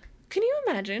 Because can you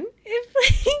imagine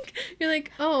if like you're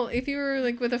like, oh, if you were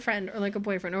like with a friend or like a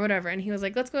boyfriend or whatever, and he was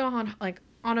like, let's go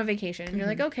on a vacation. You're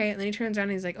like, okay, and then he turns around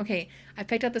and he's like, okay, I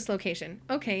picked out this location.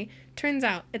 Okay, turns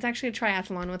out it's actually a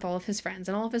triathlon with all of his friends,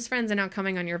 and all of his friends are now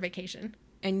coming on your vacation.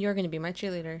 And you're gonna be my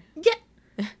cheerleader. Yeah.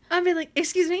 I'd be like,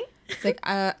 excuse me? It's like,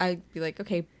 I'd be like,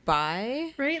 okay,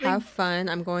 bye. Right? Have fun.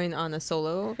 I'm going on a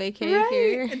solo vacay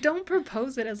here. Don't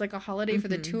propose it as like a holiday for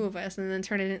the 2 of us and then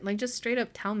turn it in. Like, just straight up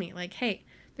tell me, like, hey,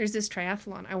 there's this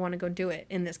triathlon. I want to go do it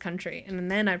in this country. And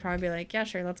then I'd probably be like, yeah,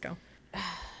 sure, let's go.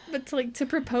 But to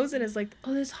propose it as like,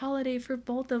 oh, this holiday for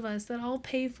both of us that I'll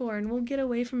pay for and we'll get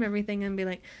away from everything and be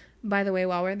like, by the way,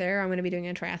 while we're there, I'm going to be doing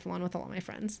a triathlon with all of my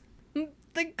friends.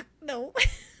 Like, no.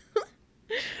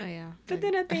 Oh yeah, but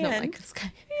then at the end, like this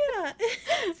guy. Yeah,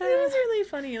 it was really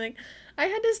funny. Like, I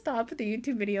had to stop the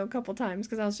YouTube video a couple times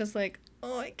because I was just like,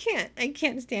 oh, I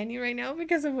can't stand you right now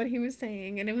because of what he was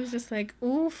saying, and it was just like,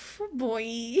 oof,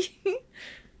 boy.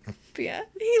 But yeah,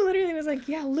 he literally was like,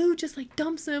 yeah, Lou just like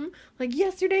dumps him like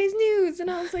yesterday's news, and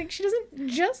I was like, she doesn't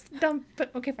just dump,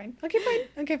 but okay, fine,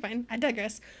 I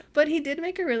digress. But he did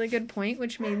make a really good point,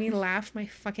 which made me laugh my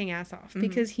fucking ass off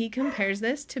because he compares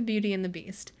this to Beauty and the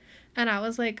Beast. And I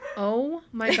was like, oh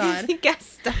my God.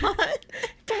 Gaston. Patrick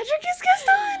is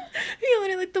Gaston. He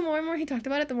literally, like, the more and more he talked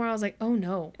about it, the more I was like, oh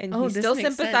no. And he still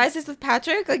sympathizes with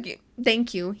Patrick? Like,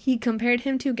 thank you. He compared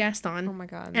him to Gaston. Oh my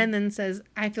God. And then says,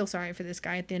 I feel sorry for this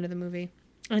guy at the end of the movie.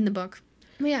 In the book.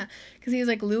 But yeah. Because he was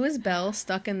like, Lou is Belle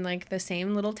stuck in, like, the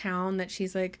same little town that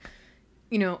she's, like,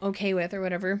 you know, okay with or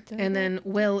whatever. And then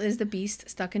Will is the Beast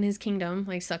stuck in his kingdom,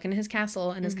 like, stuck in his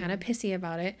castle and is kind of pissy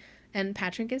about it. And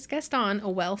Patrick is Gaston, a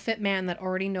well-fit man that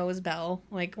already knows Belle.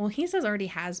 Like, well, he says already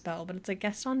has Belle, but it's like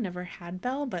Gaston never had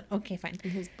Belle, but okay, fine.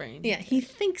 In his brain. Yeah, he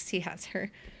thinks he has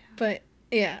her. But,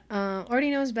 yeah, already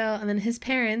knows Belle. And then his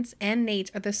parents and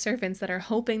Nate are the servants that are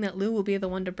hoping that Lou will be the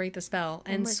one to break the spell.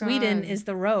 And Sweden is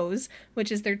the rose,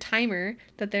 which is their timer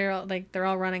that they're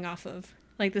all running off of.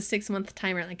 Like the 6-month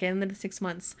timer, like in the 6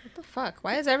 months. What the fuck?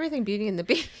 Why is everything Beauty and the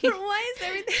Beast? Why is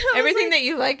everything? Everything that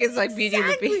you like is like Beauty and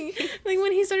the Beast. Like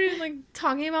when he started like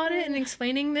talking about it and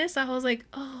explaining this, I was like,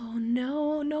 oh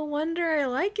no wonder I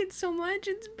like it so much.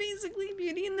 It's basically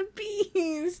Beauty and the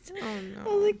Beast. Oh no.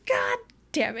 I was like, God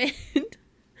damn it.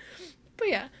 But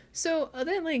yeah, so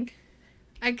then like,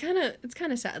 it's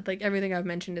kind of sad. Like everything I've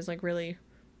mentioned is like really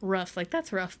rough. Like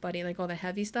that's rough, buddy, like all the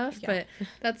heavy stuff. Yeah. But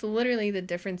that's literally the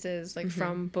differences like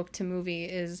from book to movie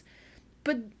is,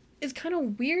 but is kind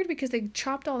of weird because they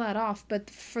chopped all that off, but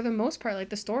for the most part, like,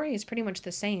 the story is pretty much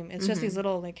the same. It's just these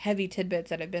little, like, heavy tidbits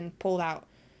that have been pulled out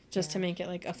just to make it,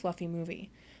 like, a fluffy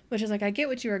movie. Which is, like, I get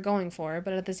what you were going for,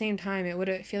 but at the same time,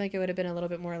 I feel like it would have been a little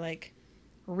bit more, like,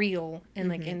 real and,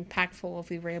 like, impactful if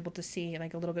we were able to see,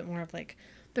 like, a little bit more of, like,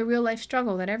 the real life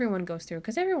struggle that everyone goes through.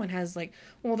 Because everyone has, like,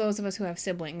 well, those of us who have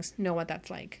siblings know what that's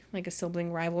like. Like, a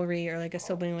sibling rivalry or, like, a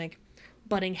sibling, like,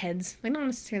 butting heads. Like, not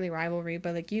necessarily rivalry,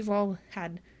 but, like, you've all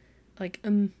had, like,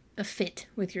 a fit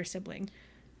with your sibling.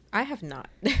 I have not.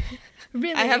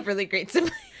 Really? I have really great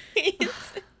siblings.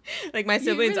 Like, my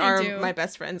siblings are my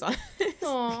best friends, honestly.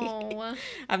 Aww.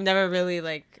 I've never really,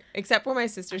 like, except for my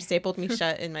sister stapled me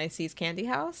shut in my C's candy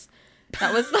house.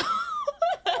 That was the...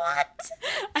 What?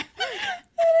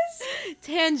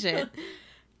 Tangent.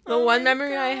 The one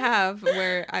memory I have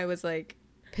where I was, like,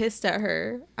 pissed at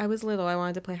her. I was little. I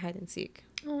wanted to play hide and seek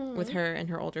with her and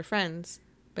her older friends.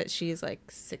 But she's, like,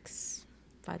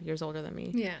 5 years older than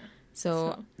me. Yeah.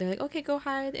 So they're like, okay, go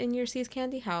hide in your C's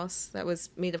candy house that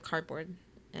was made of cardboard.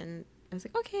 And I was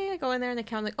like, okay. I go in there and they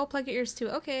count, like, oh, plug your ears too.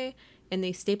 Okay. And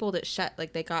they stapled it shut.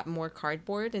 Like, they got more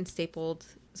cardboard and stapled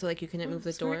so, like, you couldn't move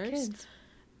the doors. Kids.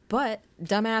 But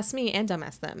dumbass me and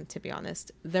dumbass them, to be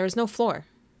honest, there was no floor.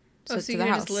 So you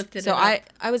just lifted it up.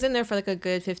 I was in there for, like, a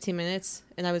good 15 minutes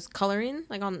and I was coloring,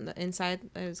 like, on the inside.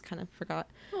 I was kind of forgot.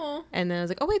 Aww. And then I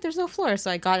was like, oh, wait, there's no floor. So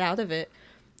I got out of it.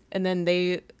 And then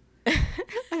they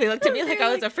looked at me like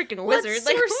I was a freaking wizard. What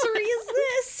sorcery is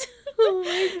this? Oh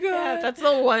my god. Yeah, that's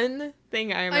the one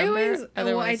thing I remember.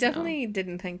 I definitely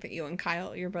didn't think that you and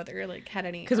Kyle, your brother, like, had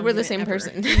any, because we're the same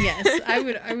person. Yes, I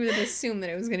would assume that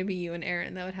it was going to be you and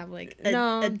Aaron that would have, like,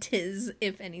 a tiz,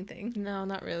 if anything. No,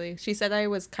 not really. She said I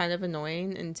was kind of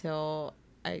annoying until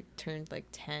I turned, like,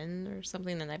 10 or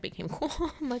something, and I became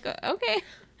cool. I'm like, okay,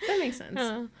 that makes sense.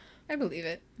 I believe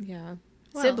it. Yeah.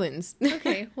 Well, siblings.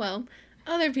 Okay, well,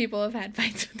 other people have had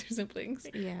fights with their siblings.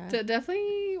 Yeah. So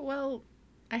definitely, well,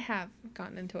 I have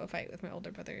gotten into a fight with my older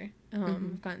brother.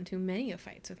 Gotten into many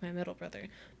fights with my middle brother.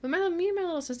 But me and my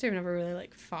little sister have never really,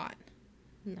 like, fought.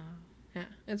 No. Yeah.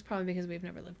 It's probably because we've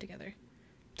never lived together.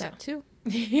 That too.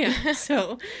 Yeah.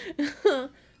 So. But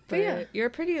yeah. You're a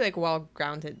pretty, like,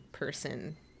 well-grounded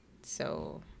person.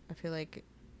 So I feel like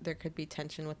there could be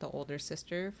tension with the older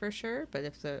sister for sure. But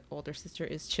if the older sister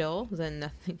is chill, then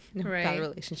nothing, that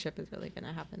relationship is really going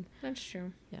to happen. That's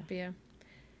true. Yeah. But yeah.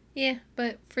 Yeah,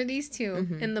 but for these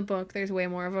two, in the book, there's way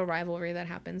more of a rivalry that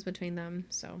happens between them,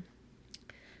 so,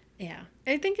 yeah.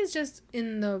 I think it's just,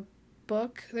 in the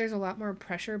book, there's a lot more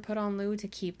pressure put on Lou to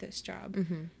keep this job,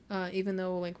 even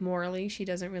though, like, morally, she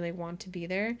doesn't really want to be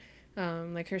there.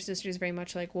 Like, her sister's very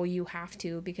much like, well, you have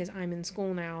to, because I'm in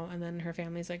school now, and then her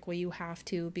family's like, well, you have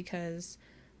to, because,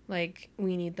 like,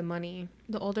 we need the money.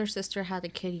 The older sister had a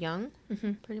kid young,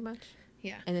 pretty much.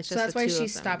 Yeah. And it's just so that's why she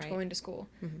stopped going to school.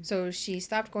 So she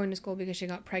stopped going to school because she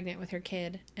got pregnant with her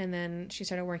kid, and then she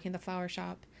started working at the flower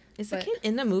shop. Is the kid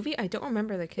in the movie? I don't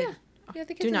remember the kid. Yeah, I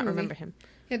think do not remember him.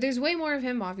 Yeah, there's way more of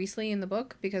him, obviously, in the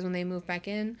book, because when they move back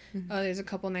in, there's a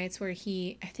couple nights where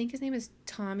I think his name is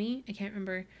Tommy, I can't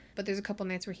remember, but there's a couple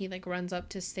nights where he, like, runs up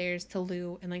to stairs to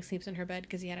Lou and, like, sleeps in her bed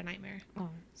because he had a nightmare. Oh.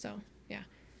 So, yeah.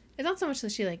 It's not so much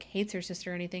that she, like, hates her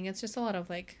sister or anything, it's just a lot of,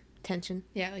 like, tension.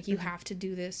 Yeah, like, you have to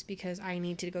do this because I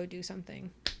need to go do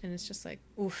something. And it's just like,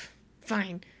 oof,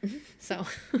 fine. So,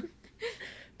 but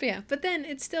yeah. But then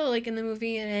it's still, like, in the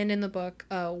movie and in the book,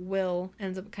 Will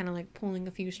ends up kind of, like, pulling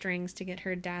a few strings to get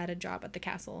her dad a job at the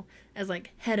castle as,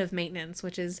 like, head of maintenance,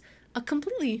 which is a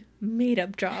completely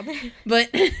made-up job.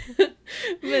 but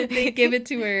they give it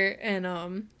to her, and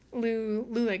Lou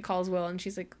like calls Will, and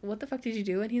she's like, what the fuck did you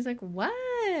do? And he's like, what?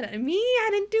 Me? I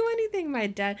didn't do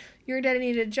anything. Your dad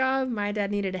needed a job, my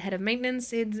dad needed a head of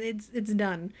maintenance. It's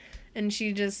done. And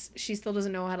she still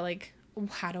doesn't know how to, like,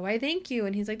 how do I thank you?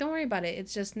 And he's like, don't worry about it.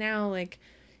 It's just now, like,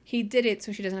 he did it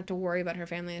so she doesn't have to worry about her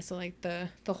family. So, like, the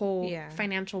whole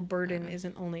financial burden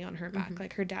isn't only on her back.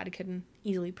 Like, her dad couldn't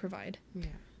easily provide. Yeah.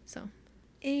 So,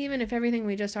 even if everything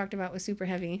we just talked about was super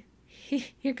heavy,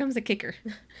 here comes the kicker.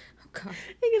 God.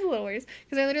 It gets a little worse.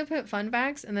 Because I literally put fun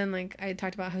facts, and then, like, I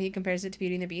talked about how he compares it to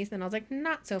Beauty and the Beast, and I was like,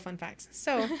 not so fun facts.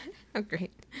 So. Oh,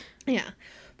 great. Yeah.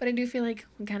 But I do feel like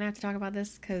we kind of have to talk about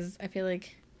this, because I feel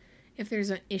like if there's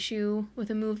an issue with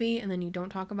a movie, and then you don't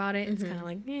talk about it, it's kind of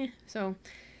like, eh. So,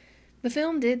 the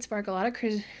film did spark a lot of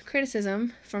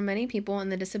criticism from many people in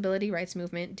the disability rights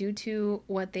movement due to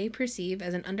what they perceive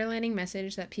as an underlining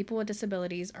message that people with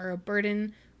disabilities are a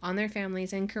burden on their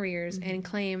families and careers, and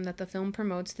claim that the film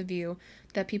promotes the view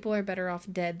that people are better off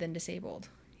dead than disabled.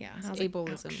 Yeah. It's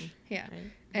ableism. Like, yeah.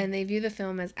 Right? And they view the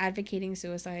film as advocating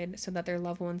suicide so that their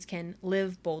loved ones can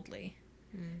live boldly.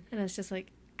 And it's just like,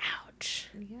 ouch.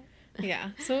 Yeah.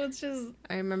 So it's just.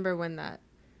 I remember when that,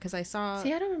 because I saw.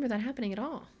 See, I don't remember that happening at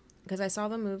all. Because I saw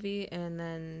the movie, and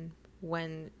then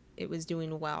when it was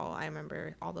doing well, I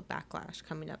remember all the backlash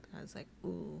coming up, and I was like,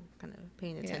 ooh, kind of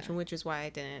paying attention, which is why I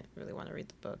didn't really want to read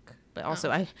the book. But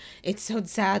also, it's so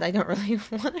sad, I don't really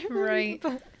want to read the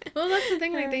book. Well, that's the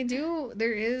thing, like,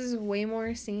 there is way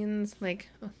more scenes, like,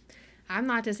 I'm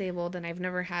not disabled, and I've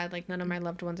never had, like, none of my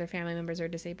loved ones or family members are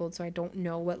disabled, so I don't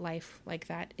know what life like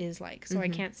that is like. So I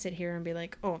can't sit here and be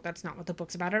like, oh, that's not what the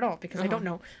book's about at all, because I don't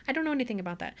know anything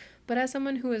about that. But as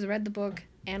someone who has read the book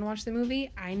and watched the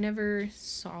movie, I never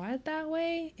saw it that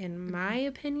way, in my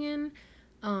opinion.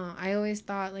 I always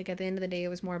thought, like, at the end of the day, it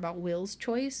was more about Will's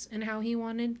choice and how he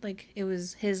wanted, like, it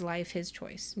was his life, his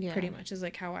choice, pretty much, is,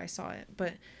 like, how I saw it.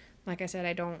 But, like I said,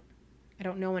 I don't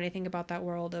know anything about that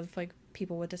world of, like,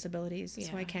 people with disabilities,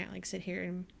 so I can't, like, sit here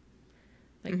and,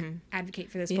 like, advocate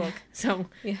for this book. So,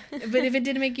 but if it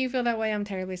did make you feel that way, I'm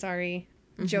terribly sorry.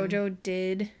 Jojo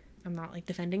did, I'm not, like,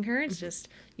 defending her, it's just,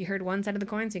 you heard one side of the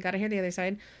coin, so you gotta hear the other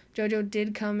side. Jojo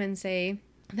did come and say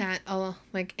that,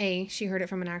 like, A, she heard it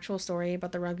from an actual story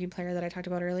about the rugby player that I talked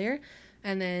about earlier,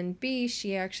 and then B,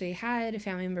 she actually had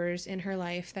family members in her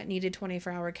life that needed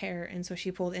 24-hour care, and so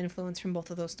she pulled influence from both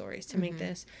of those stories to make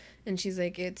this. And she's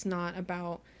like, it's not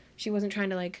about, she wasn't trying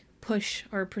to, like, push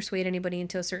or persuade anybody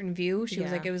into a certain view. She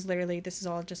was like, it was literally, this is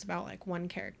all just about, like, one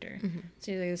character.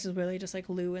 So, like, this is really just, like,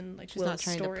 Lou and, like, Will's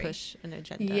story. She's not trying to push an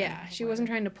agenda. Yeah, she wasn't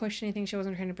trying to push anything. She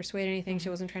wasn't trying to persuade anything. She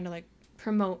wasn't trying to, like,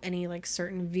 promote any, like,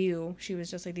 certain view. She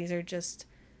was just like, these are just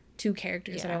two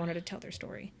characters that I wanted to tell their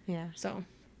story. Yeah. So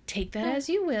take that as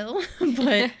you will.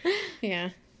 But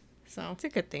yeah, so it's a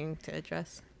good thing to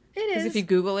address. It is, because if you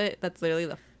Google it, that's literally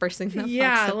the first thing that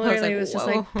pops up. Literally, it was just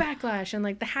like backlash and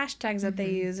like the hashtags that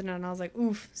they used, and I was like,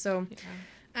 oof. So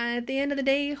at the end of the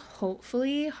day,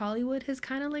 hopefully Hollywood has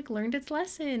kind of like learned its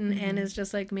lesson and is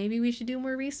just like, maybe we should do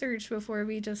more research before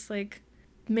we just like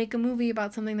make a movie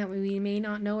about something that we may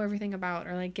not know everything about,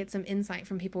 or like get some insight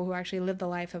from people who actually live the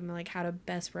life of like how to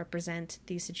best represent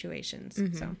these situations.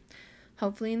 So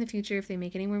hopefully in the future, if they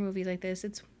make any more movies like this,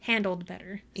 it's handled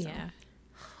better. So,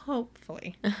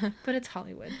 hopefully. But it's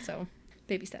Hollywood, so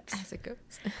baby steps. As it goes.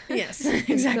 Yes,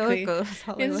 exactly. So it goes,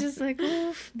 Hollywood. It's just like,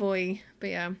 oof, boy. But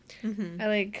yeah, I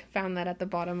like found that at the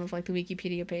bottom of like the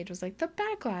Wikipedia page was like the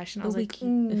backlash, and I was like,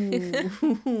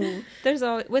 ooh. There's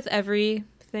always, with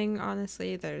everything,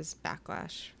 honestly, there's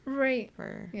backlash. Right.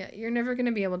 Yeah, you're never going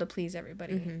to be able to please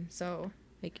everybody. So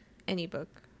like any book.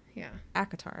 Yeah.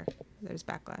 ACOTAR, there's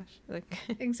backlash. Like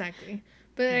exactly.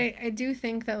 But I do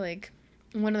think that like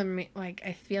one of the, like,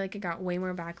 I feel like it got way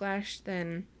more backlash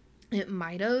than it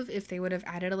might have if they would have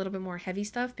added a little bit more heavy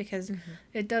stuff, because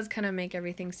it does kind of make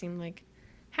everything seem like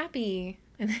happy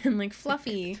and then like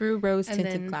fluffy. Like, through rose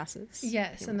tinted glasses.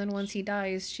 Yes. And then once he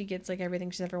dies, she gets like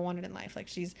everything she's ever wanted in life. Like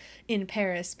she's in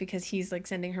Paris because he's like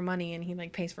sending her money and he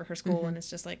like pays for her school, and it's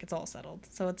just like, it's all settled.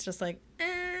 So it's just like,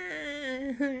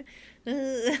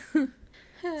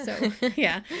 so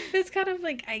yeah, it's kind of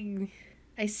like,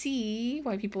 I see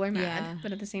why people are mad,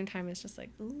 but at the same time, it's just like,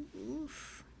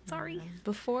 oof, sorry.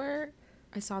 Before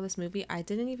I saw this movie, I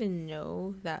didn't even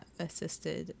know that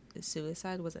assisted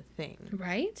suicide was a thing.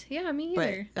 Right? Yeah, me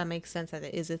either. But that makes sense that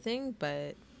it is a thing,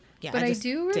 but yeah, but I just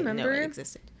do remember, didn't know it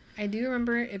existed. I do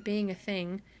remember it being a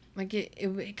thing. Like,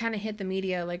 it kind of hit the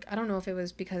media. Like, I don't know if it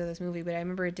was because of this movie, but I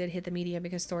remember it did hit the media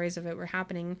because stories of it were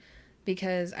happening.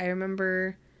 Because I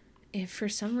remember, if for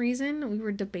some reason we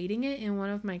were debating it in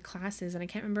one of my classes, and I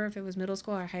can't remember if it was middle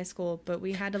school or high school, but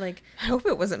we had to like, I hope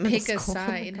it wasn't middle pick school. a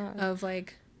side of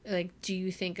like, do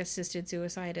you think assisted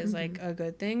suicide is like a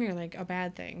good thing or like a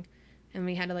bad thing? And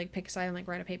we had to like pick a side and like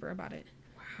write a paper about it.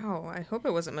 Wow, I hope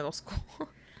it wasn't middle school.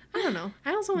 I don't know.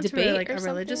 I also went to like a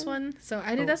religious one, so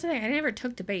I did. That's the thing. I never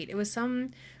took debate. It was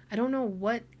some, I don't know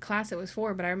what class it was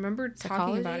for, but I remember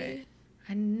talking about it.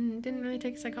 I didn't really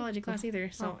take a psychology class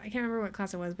either, so I can't remember what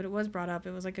class it was, but it was brought up.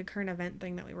 It was like a current event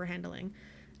thing that we were handling.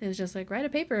 It was just like, write a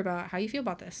paper about how you feel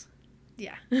about this.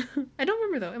 Yeah. I don't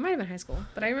remember though. It might have been high school,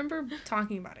 but I remember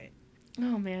talking about it.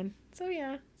 Oh man. So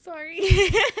yeah, sorry.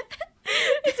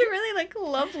 It's a really like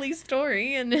lovely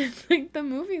story, and it's, like the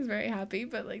movie's very happy,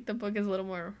 but like the book is a little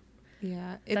more.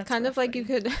 Yeah, it's kind of like you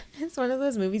could, it's one of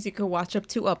those movies you could watch up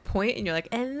to a point and you're like,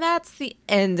 and that's the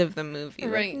end of the movie.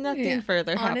 Right. Like, nothing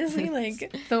further honestly happens.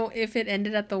 Like, so if it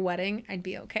ended at the wedding, I'd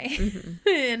be okay.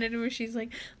 And it was, she's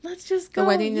like, let's just go. The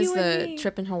wedding is the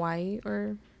trip in Hawaii,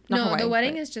 or not no, Hawaii, the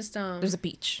wedding is just there's a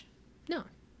beach. No.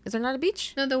 Is there not a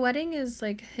beach? No, the wedding is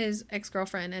like his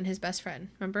ex-girlfriend and his best friend.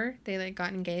 Remember? They like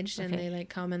got engaged and they like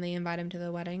come and they invite him to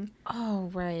the wedding.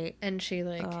 Oh, right. And she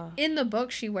like, in the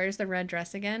book, she wears the red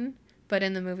dress again. But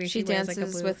in the movie, she wears dances like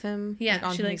a blue... with him. Yeah, like,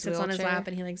 on she like his sits on his wheelchair. lap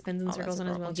and he like spins in circles on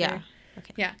his wheelchair. Yeah.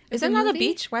 Okay. Yeah. Is that not a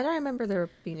beach? Why do I remember there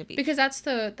being a beach? Because that's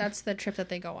the trip that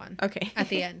they go on. Okay. At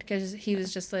the end, because he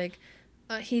was just like,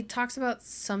 he talks about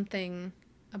something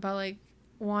about like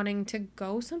wanting to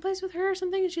go someplace with her or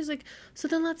something, and she's like, so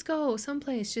then let's go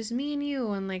someplace, just me and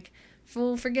you, and like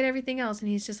we'll forget everything else. And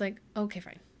he's just like, okay,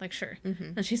 fine, like sure.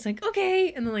 And she's like,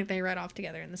 okay, and then like they ride off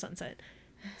together in the sunset.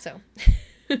 So.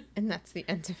 And that's the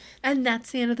end of it. And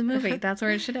that's the end of the movie. That's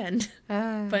where it should end.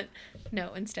 But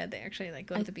no, instead they actually like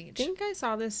go to the beach. I think I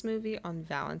saw this movie on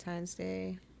Valentine's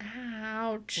Day.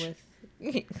 Ouch. With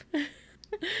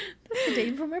That's the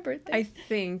day before my birthday. I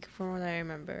think, from what I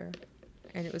remember.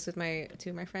 And it was with two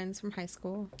of my friends from high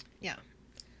school. Yeah.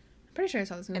 I'm pretty sure I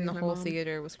saw this movie and with the my whole mom.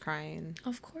 theater was crying.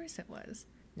 Of course it was.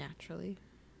 Naturally.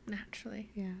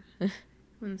 Yeah.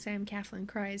 When Sam Claflin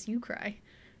cries, you cry.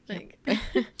 Like, yep.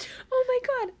 Oh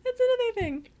my god, that's another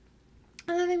thing.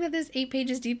 Another thing that this 8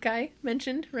 pages deep guy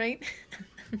mentioned, right?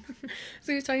 So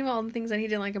he was talking about all the things that he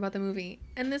didn't like about the movie.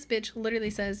 And this bitch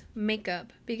literally says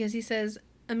makeup, because he says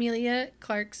Amelia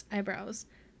Clark's eyebrows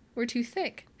were too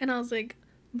thick. And I was like,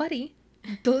 buddy,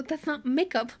 that's not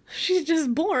makeup. She's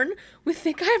just born with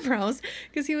thick eyebrows.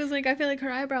 Because he was like, I feel like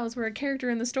her eyebrows were a character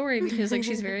in the story because like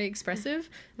she's very expressive,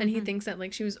 and he thinks that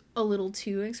like she was a little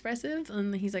too expressive,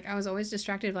 and he's like, I was always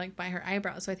distracted like by her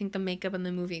eyebrows, so I think the makeup in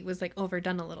the movie was like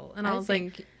overdone a little. And I was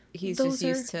like, he's just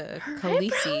used to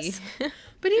Khaleesi.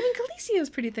 But even Khaleesi has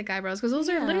pretty thick eyebrows, because those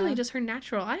are literally just her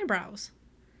natural eyebrows.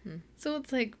 So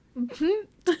it's like,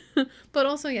 but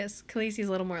also, yes, Khaleesi's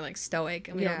a little more like stoic,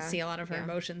 and we don't see a lot of her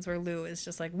emotions, where Lou is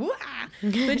just like, wah!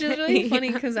 Which is really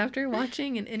funny, because after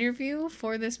watching an interview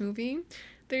for this movie,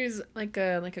 there's like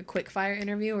a quick fire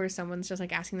interview where someone's just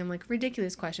like asking them like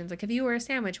ridiculous questions, like, if you were a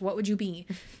sandwich, what would you be?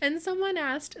 And someone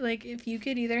asked like if you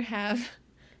could either have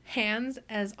hands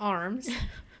as arms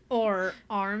or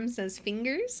arms as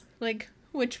fingers, like,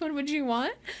 which one would you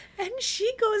want? And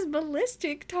she goes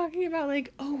ballistic talking about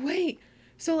like, oh wait,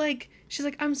 so like, she's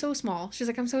like, I'm so small. She's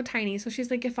like, I'm so tiny. So she's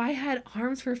like, if I had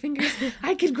arms for fingers,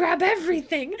 I could grab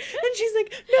everything. And she's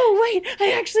like, no, wait,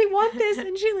 I actually want this.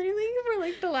 And she literally, for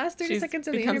like the last 30 seconds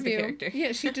of the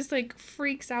interview, she just like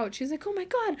freaks out. She's like, oh my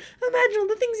God, imagine all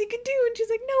the things you could do. And she's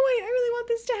like, no, wait, I really want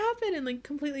this to happen. And like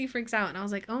completely freaks out. And I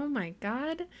was like, oh my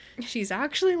God, she's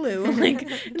actually Lou. Like,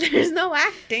 there's no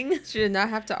acting. She did not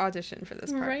have to audition for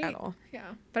this part at all.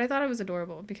 Yeah. But I thought it was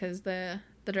adorable, because the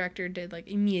director did like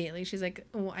immediately. She's like,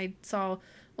 oh, I saw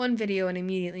one video and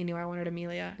immediately knew I wanted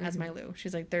Amelia as my Lou.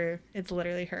 She's like, it's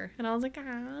literally her. And I was like,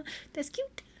 ah, that's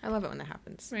cute. I love it when that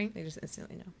happens. Right. They just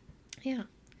instantly know. Yeah.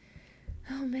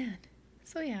 Oh man.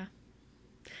 So yeah.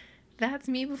 That's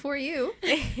me before you.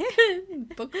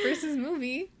 Book versus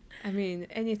movie. I mean,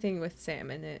 anything with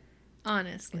Sam in it.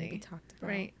 Honestly. Be talked about.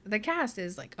 Right. The cast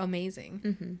is like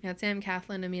amazing. You had Sam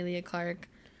Claflin, Amelia Clark,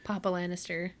 Papa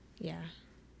Lannister. Yeah.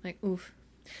 Like, oof.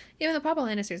 Even though Papa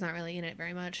Lannister's not really in it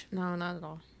very much. No, not at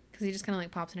all. Because he just kind of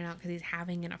like pops in and out because he's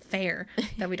having an affair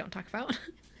that we don't talk about.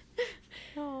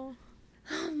 Oh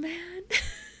man.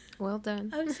 Well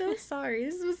done. I'm so sorry.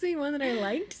 This was the one that I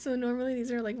liked. So normally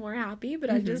these are like more happy, but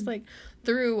I just like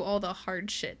threw all the hard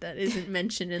shit that isn't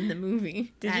mentioned in the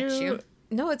movie at you.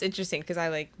 No, it's interesting because I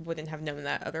like wouldn't have known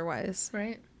that otherwise.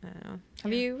 Right. I don't know.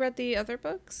 Have you read the other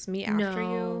books? Me After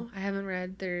You? I haven't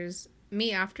read. There's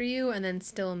Me After You and then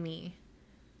Still Me.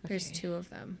 There's 2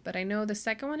 of them. But I know the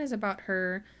second one is about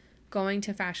her going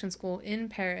to fashion school in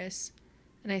Paris.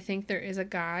 And I think there is a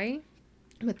guy,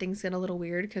 but things get a little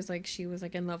weird because like she was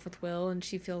like in love with Will and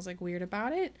she feels like weird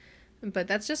about it. But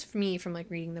that's just me from like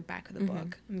reading the back of the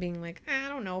book and being like, I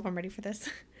don't know if I'm ready for this.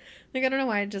 Like, I don't know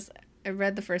why. I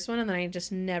read the first one and then I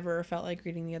just never felt like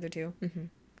reading the other 2.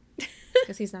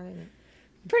 Because he's not in it.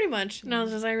 Pretty much. And I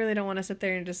was just, I really don't want to sit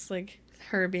there and just like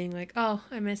her being like, oh,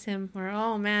 I miss him, or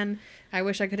oh man, I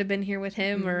wish I could have been here with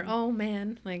him, or oh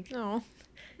man, like, no.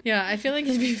 Yeah, I feel like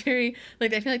it'd be very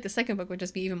like, I feel like the second book would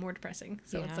just be even more depressing.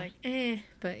 So it's like,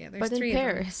 but yeah, there's 3 in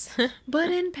Paris. of them.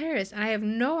 But in Paris, and I have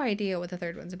no idea what the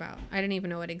third one's about. I didn't even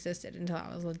know it existed until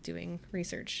I was doing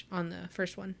research on the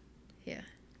first one. Yeah,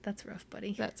 that's rough,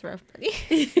 buddy. That's rough, buddy.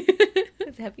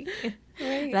 That's heavy.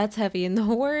 Right. That's heavy. In the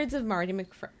words of Marty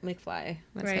McFly,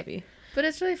 that's heavy. But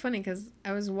it's really funny because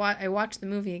I watched the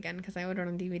movie again because I ordered it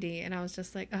on DVD, and I was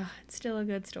just like, oh, it's still a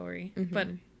good story, but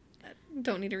I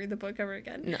don't need to read the book ever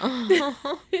again. No.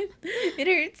 It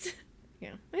hurts.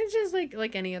 Yeah, it's just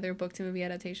like any other book to movie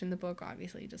adaptation. The book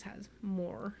obviously just has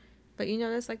more. But you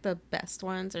notice like the best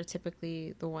ones are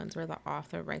typically the ones where the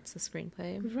author writes the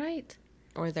screenplay, right?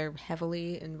 Or they're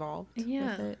heavily involved with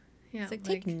it. Yeah, it's like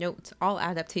take note. All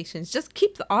adaptations, just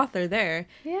keep the author there.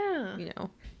 Yeah, You know,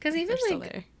 because even still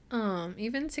like there.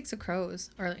 even Six of Crows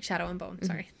or like Shadow and Bone.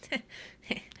 Sorry,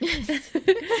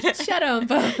 Shadow and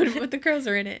Bone, but the crows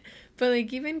are in it. But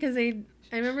like even because I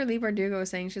remember Lee Bardugo was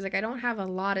saying she's like I don't have a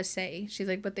lot to say. She's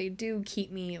like, but they do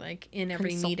keep me like in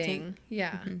every meeting.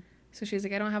 Yeah. Mm-hmm. So she's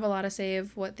like, I don't have a lot to say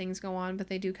of what things go on, but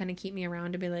they do kind of keep me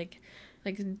around to be like,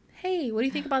 hey, what do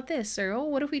you think about this? Or, oh,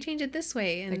 what if we change it this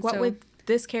way? And like, what would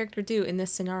this character do in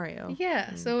this scenario?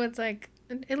 Yeah. So it's like,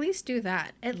 at least do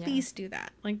that. At least do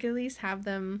that. Like, at least have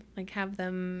them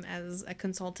as a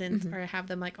consultant or have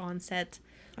them like on set.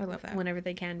 I love that. Whenever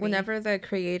they can be. Whenever the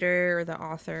creator or the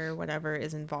author, whatever,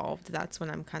 is involved, that's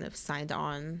when I'm kind of signed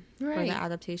on for the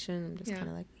adaptation. I'm just kind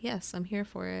of like, yes, I'm here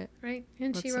for it. Right.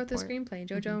 And she wrote the screenplay.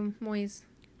 Jojo Moyes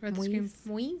wrote the screenplay.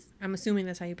 Moyes? I'm assuming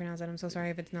that's how you pronounce it. I'm so sorry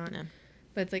if it's not. No.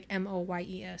 But it's like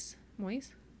Moyes.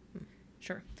 Moyes?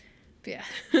 Sure. But yeah.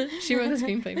 She wrote the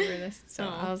screenplay for this. So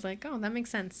I was like, oh, that makes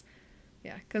sense.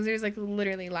 Yeah, because there's like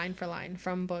literally line for line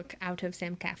from book out of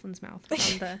Sam Claflin's mouth from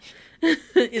the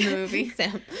in the movie.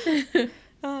 Sam.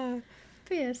 But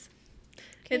yes,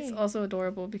 it's also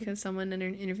adorable because someone in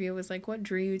an interview was like, "What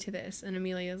drew you to this?" And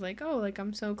Amelia's like, "Oh, like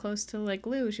I'm so close to like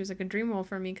Lou. She was like a dream role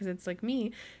for me because it's like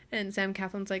me." And Sam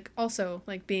Claflin's like, "Also,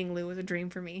 like being Lou was a dream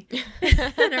for me."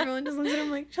 And everyone just looks at him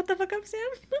like, "Shut the fuck up, Sam."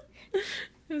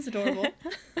 It was adorable.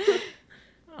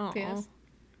 Yes.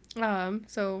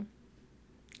 So.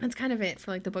 That's kind of it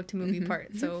for, like, the book to movie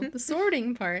part. So, the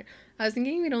sorting part, I was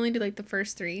thinking we'd only do, like, the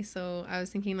first three. So, I was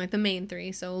thinking, like, the main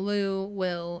three. So, Lou,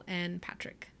 Will, and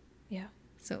Patrick. Yeah.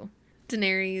 So,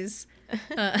 Daenerys,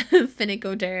 Finnick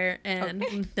Odair, and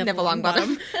Neville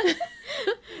Longbottom.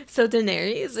 So,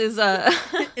 Daenerys is a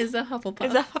Hufflepuff.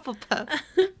 Is a Hufflepuff.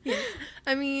 Yes.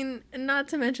 I mean, not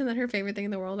to mention that her favorite thing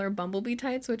in the world are bumblebee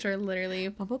tights, which are literally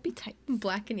bumblebee tights,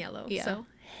 black and yellow. Yeah. So,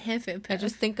 I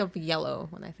just think of yellow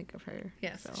when I think of her.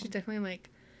 Yes, so. She's definitely like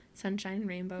sunshine and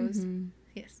rainbows.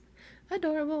 Yes,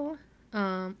 adorable.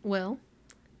 Will,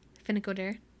 Finnick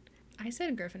Odair. I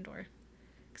said Gryffindor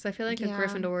because I feel like a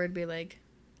Gryffindor would be like,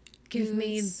 give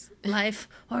me life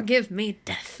or give me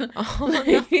death. Like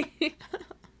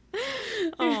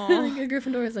a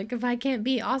Gryffindor is like, if I can't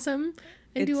be awesome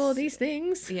and do all these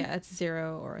things. Yeah, it's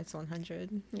 0 or it's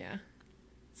 100. Yeah.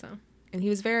 So. And he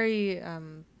was very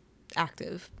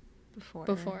active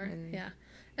before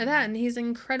and he's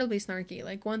incredibly snarky.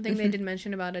 Like one thing they did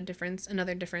mention about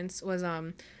another difference was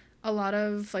a lot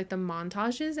of like the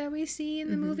montages that we see in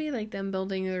the movie, like them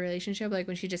building the relationship, like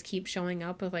when she just keeps showing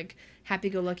up with like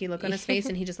happy-go-lucky look on his face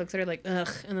and he just looks at her like ugh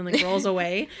and then like rolls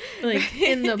away. Like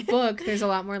in the book there's a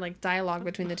lot more like dialogue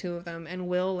between the two of them, and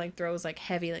Will like throws like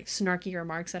heavy like snarky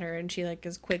remarks at her and she like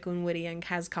is quick and witty and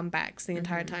has comebacks the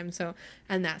entire time. So,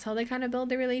 and that's how they kind of build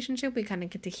their relationship. We kind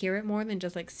of get to hear it more than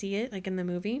just like see it like in the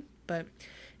movie, but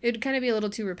it'd kind of be a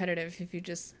little too repetitive if you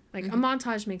just like a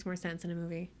montage makes more sense in a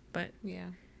movie. But yeah,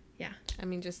 I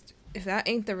mean, just if that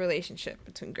ain't the relationship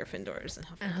between Gryffindors and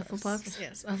Hufflepuffs.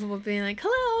 Yes, Hufflepuff being like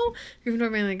hello,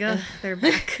 Gryffindor being like ugh, they're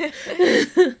back.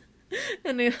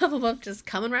 And the Hufflepuff just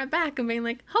coming right back and being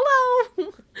like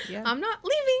hello, I'm not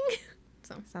leaving.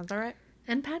 So sounds all right.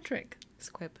 And Patrick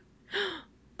Squib.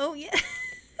 Oh yeah.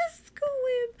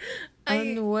 Squib.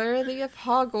 Unworthy of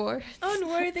Hogwarts.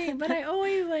 Unworthy, but I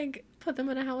always like put them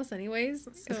in a house anyways.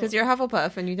 So. It's because you're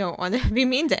Hufflepuff and you don't want to be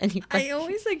mean to anybody. I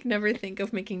always like never think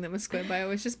of making them a squib. I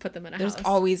always just put them in a house. There's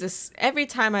always every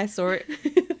time I sort,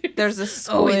 there's a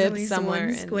squib somewhere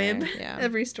in squib. There. Yeah.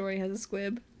 Every story has a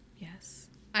squib. Yes.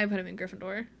 I put him in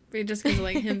Gryffindor. Just because of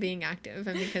like him being active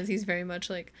and because he's very much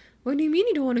like, what do you mean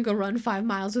you don't want to go run 5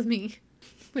 miles with me?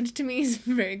 Which to me is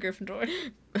very Gryffindor.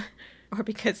 Or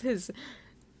because his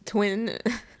twin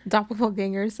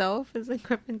doppelganger self is a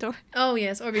Gryffindor. Oh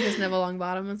yes, or because Neville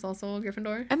Longbottom is also a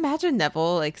Gryffindor. Imagine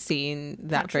Neville like seeing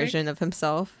that Patrick? Version of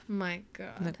himself. My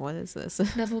God. Like, what is this?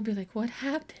 Neville will be like, what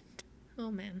happened?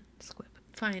 Oh man. Squib.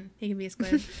 Fine, he can be a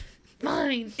squib.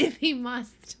 Fine, if he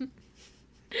must.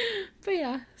 But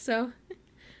yeah, so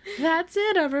that's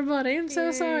it, everybody. I'm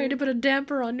so sorry to put a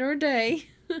damper on your day.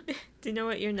 Do you know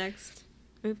what your next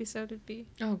movie sode would be?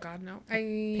 Oh God, no.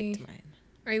 I picked mine.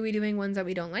 Are we doing ones that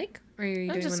we don't like? Or are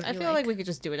you doing ones that I feel like we could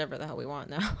just do whatever the hell we want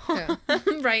now. Yeah.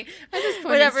 Right. At this point,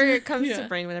 whatever comes to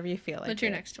brain, whatever you feel like. What's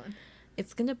your next one?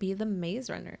 It's going to be The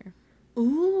Maze Runner.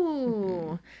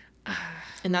 Ooh.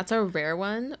 And that's a rare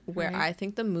one where I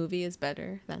think the movie is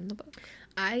better than the book.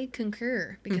 I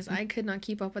concur because I could not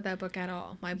keep up with that book at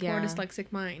all. My poor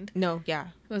dyslexic mind. No,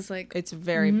 was like... It's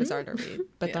very bizarre to read.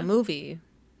 But the movie...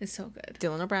 is so good.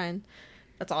 Dylan O'Brien.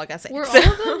 That's all I gotta say.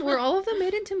 Were all of them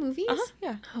made into movies?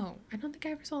 Yeah. Oh, I don't think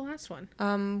I ever saw the last one.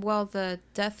 Well, the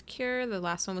Death Cure, the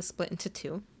last one was split into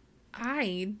 2.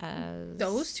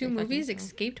 Those 2 movies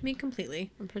escaped me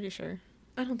completely. I'm pretty sure.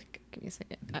 I don't think. Give me a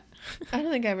second. I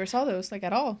don't think I ever saw those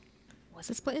at all. Was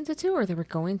it split into 2 or they were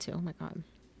going to? Oh my god.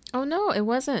 Oh no, it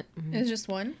wasn't. It was just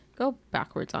one. Go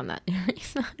backwards on that.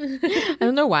 I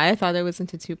don't know why I thought it was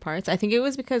into 2 parts. I think it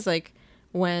was because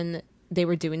when they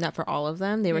were doing that for all of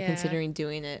them, they were considering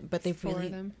doing it, but they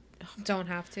really don't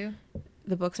have to.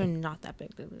 The books are not that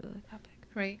big. They're really that big.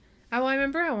 Right. I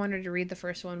remember I wanted to read the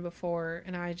first one before,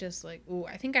 and I just I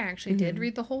think I actually did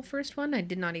read the whole first one. I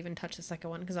did not even touch the second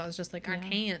one because I was just I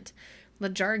can't. The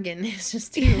jargon is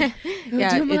just too too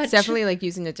much. It's definitely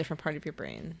using a different part of your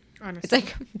brain. Honestly.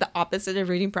 It's the opposite of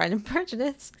reading Pride and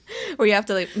Prejudice, where you have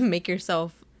to make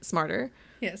yourself smarter.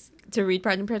 Yes. To read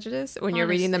Pride and Prejudice, when you're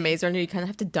reading The Maze Runner, you kind of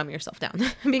have to dumb yourself down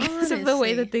because of the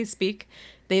way that they speak.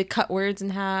 They cut words in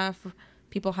half.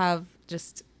 People have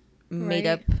just made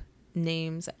up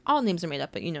names. All names are made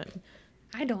up, but you know.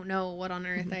 I don't know what on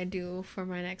earth I do for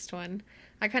my next one.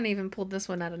 I kind of even pulled this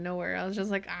one out of nowhere. I was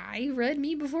just I read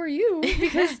Me Before You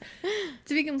because,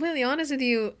 to be completely honest with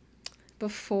you,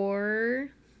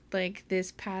 before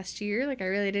this past year, I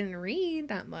really didn't read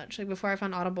that much. Before I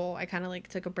found Audible, I kind of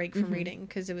took a break from reading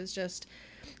because it was just,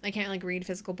 I can't read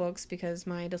physical books because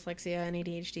my dyslexia and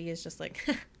ADHD is just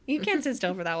you can't sit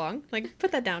still for that long.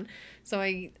 Put that down. So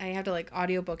I have to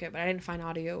audiobook it, but I didn't find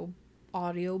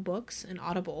audiobooks and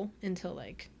Audible until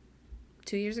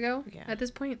 2 years ago at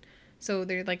this point. So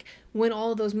they're when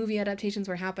all of those movie adaptations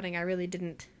were happening, I really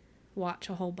didn't watch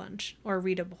a whole bunch or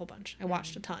read a whole bunch. I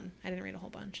watched a ton. I didn't read a whole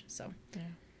bunch. So yeah.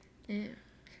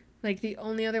 The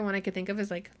only other one I could think of is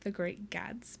The Great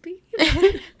Gatsby.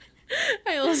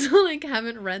 I also like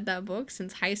haven't read that book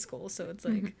since high school, so it's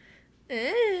like,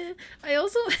 I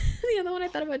also the other one I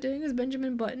thought about doing was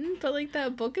Benjamin Button, but like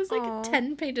that book is like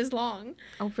 10 pages long.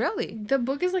 Oh, really? The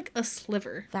book is like a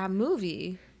sliver. That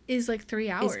movie is like 3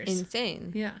 hours. It's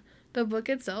insane. Yeah. The book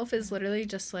itself is literally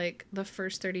just like the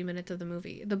first 30 minutes of the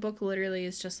movie. The book literally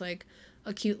is just like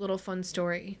a cute little fun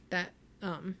story that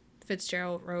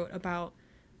Fitzgerald wrote about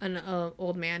an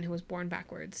old man who was born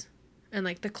backwards. And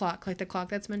like the clock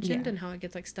that's mentioned and how it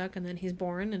gets like stuck, and then he's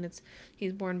born and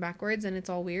he's born backwards and it's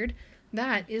all weird.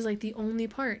 That is like the only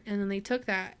part, and then they took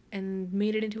that and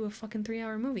made it into a fucking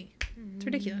 3-hour movie. It's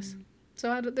ridiculous.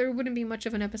 So there wouldn't be much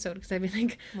of an episode because I'd be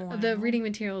like, the reading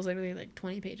material is literally like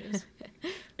 20 pages,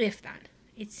 if that.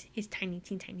 It's tiny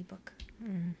book.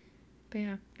 But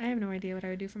yeah, I have no idea what I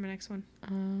would do for my next one.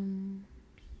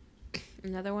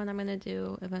 Another one I'm gonna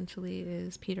do eventually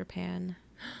is Peter Pan,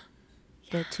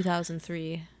 the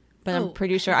 2003. But I'm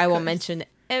pretty sure I will mention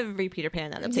every Peter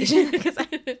Pan adaptation because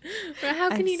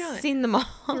I've seen them all.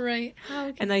 Right? How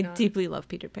can and I deeply love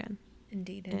Peter Pan.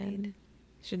 Indeed. And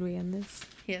should we end this?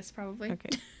 Yes, probably. Okay.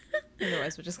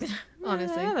 Otherwise, we're just gonna.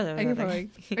 Honestly, I could probably.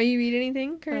 Are you reading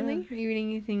anything currently? Are you reading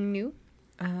anything new?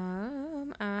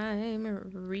 I'm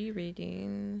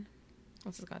rereading.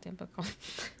 What's this goddamn book called?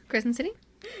 Crescent City.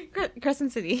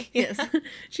 Crescent City. Yes,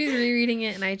 she's rereading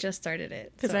it, and I just started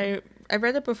it because I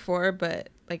read it before, but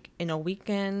like in a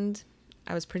weekend,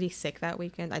 I was pretty sick that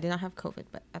weekend. I did not have COVID,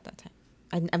 but at that time,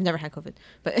 I've never had COVID.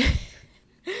 But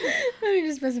let me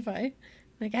just specify,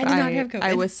 like I did not have COVID.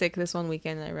 I was sick this one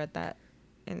weekend, and I read that,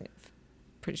 and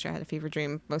pretty sure I had a fever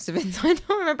dream most of it, so I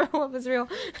don't remember what was real.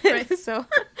 Right. So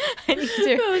I need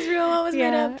to. What was real? What was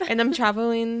made up? And I'm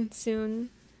traveling soon.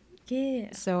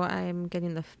 Yeah. So I'm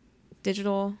getting the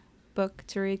digital book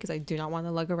to read because I do not want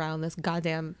to lug around this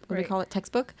goddamn what do we call it,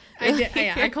 textbook.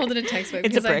 I called it a textbook.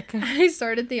 It's a brick. I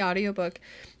started the audiobook,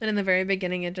 and in the very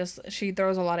beginning she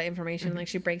throws a lot of information. Like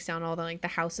she breaks down all the like the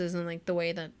houses and like the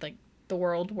way that like the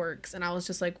world works, and I was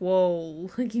just like, whoa,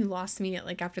 like you lost me at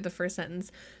like after the first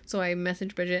sentence. So I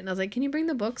messaged Bridget and I was like, can you bring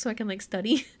the book so I can like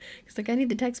study, because like I need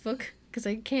the textbook because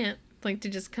I can't like to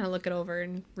just kind of look it over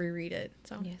and reread it.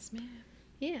 So yes ma'am.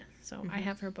 Yeah, so I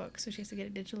have her book, so she has to get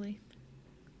it digitally.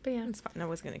 But yeah, it's fine. I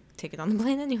was gonna take it on the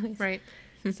plane anyways. Right.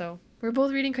 So we're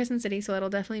both reading Crescent City, so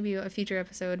it'll definitely be a future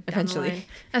episode. Eventually,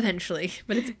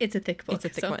 but it's a thick book. It's a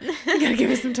thick one. You gotta give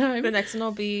us some time. The next one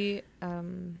will be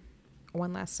One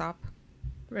Last Stop.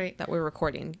 Right. That we're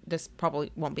recording. This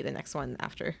probably won't be the next one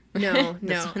after. No.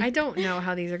 I don't know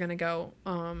how these are gonna go.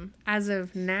 As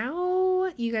of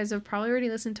now, you guys have probably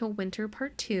already listened to Winter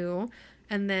Part 2,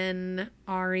 and then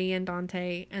Ari and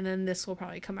Dante, and then this will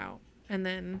probably come out, and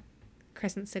then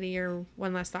Crescent City or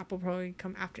One Last Stop will probably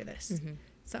come after this.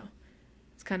 So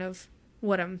it's kind of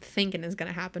what I'm thinking is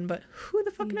gonna happen, but who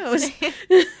the fuck knows?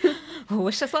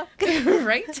 Wish us luck.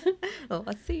 Right? Well,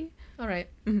 let's see. All right.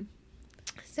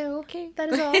 So, Okay. that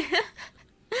is all.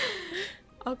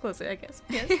 I'll close it, I guess.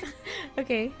 Yes.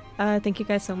 Okay. Thank you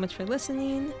guys so much for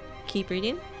listening. Keep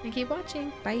reading. And keep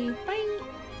watching. Bye. Bye.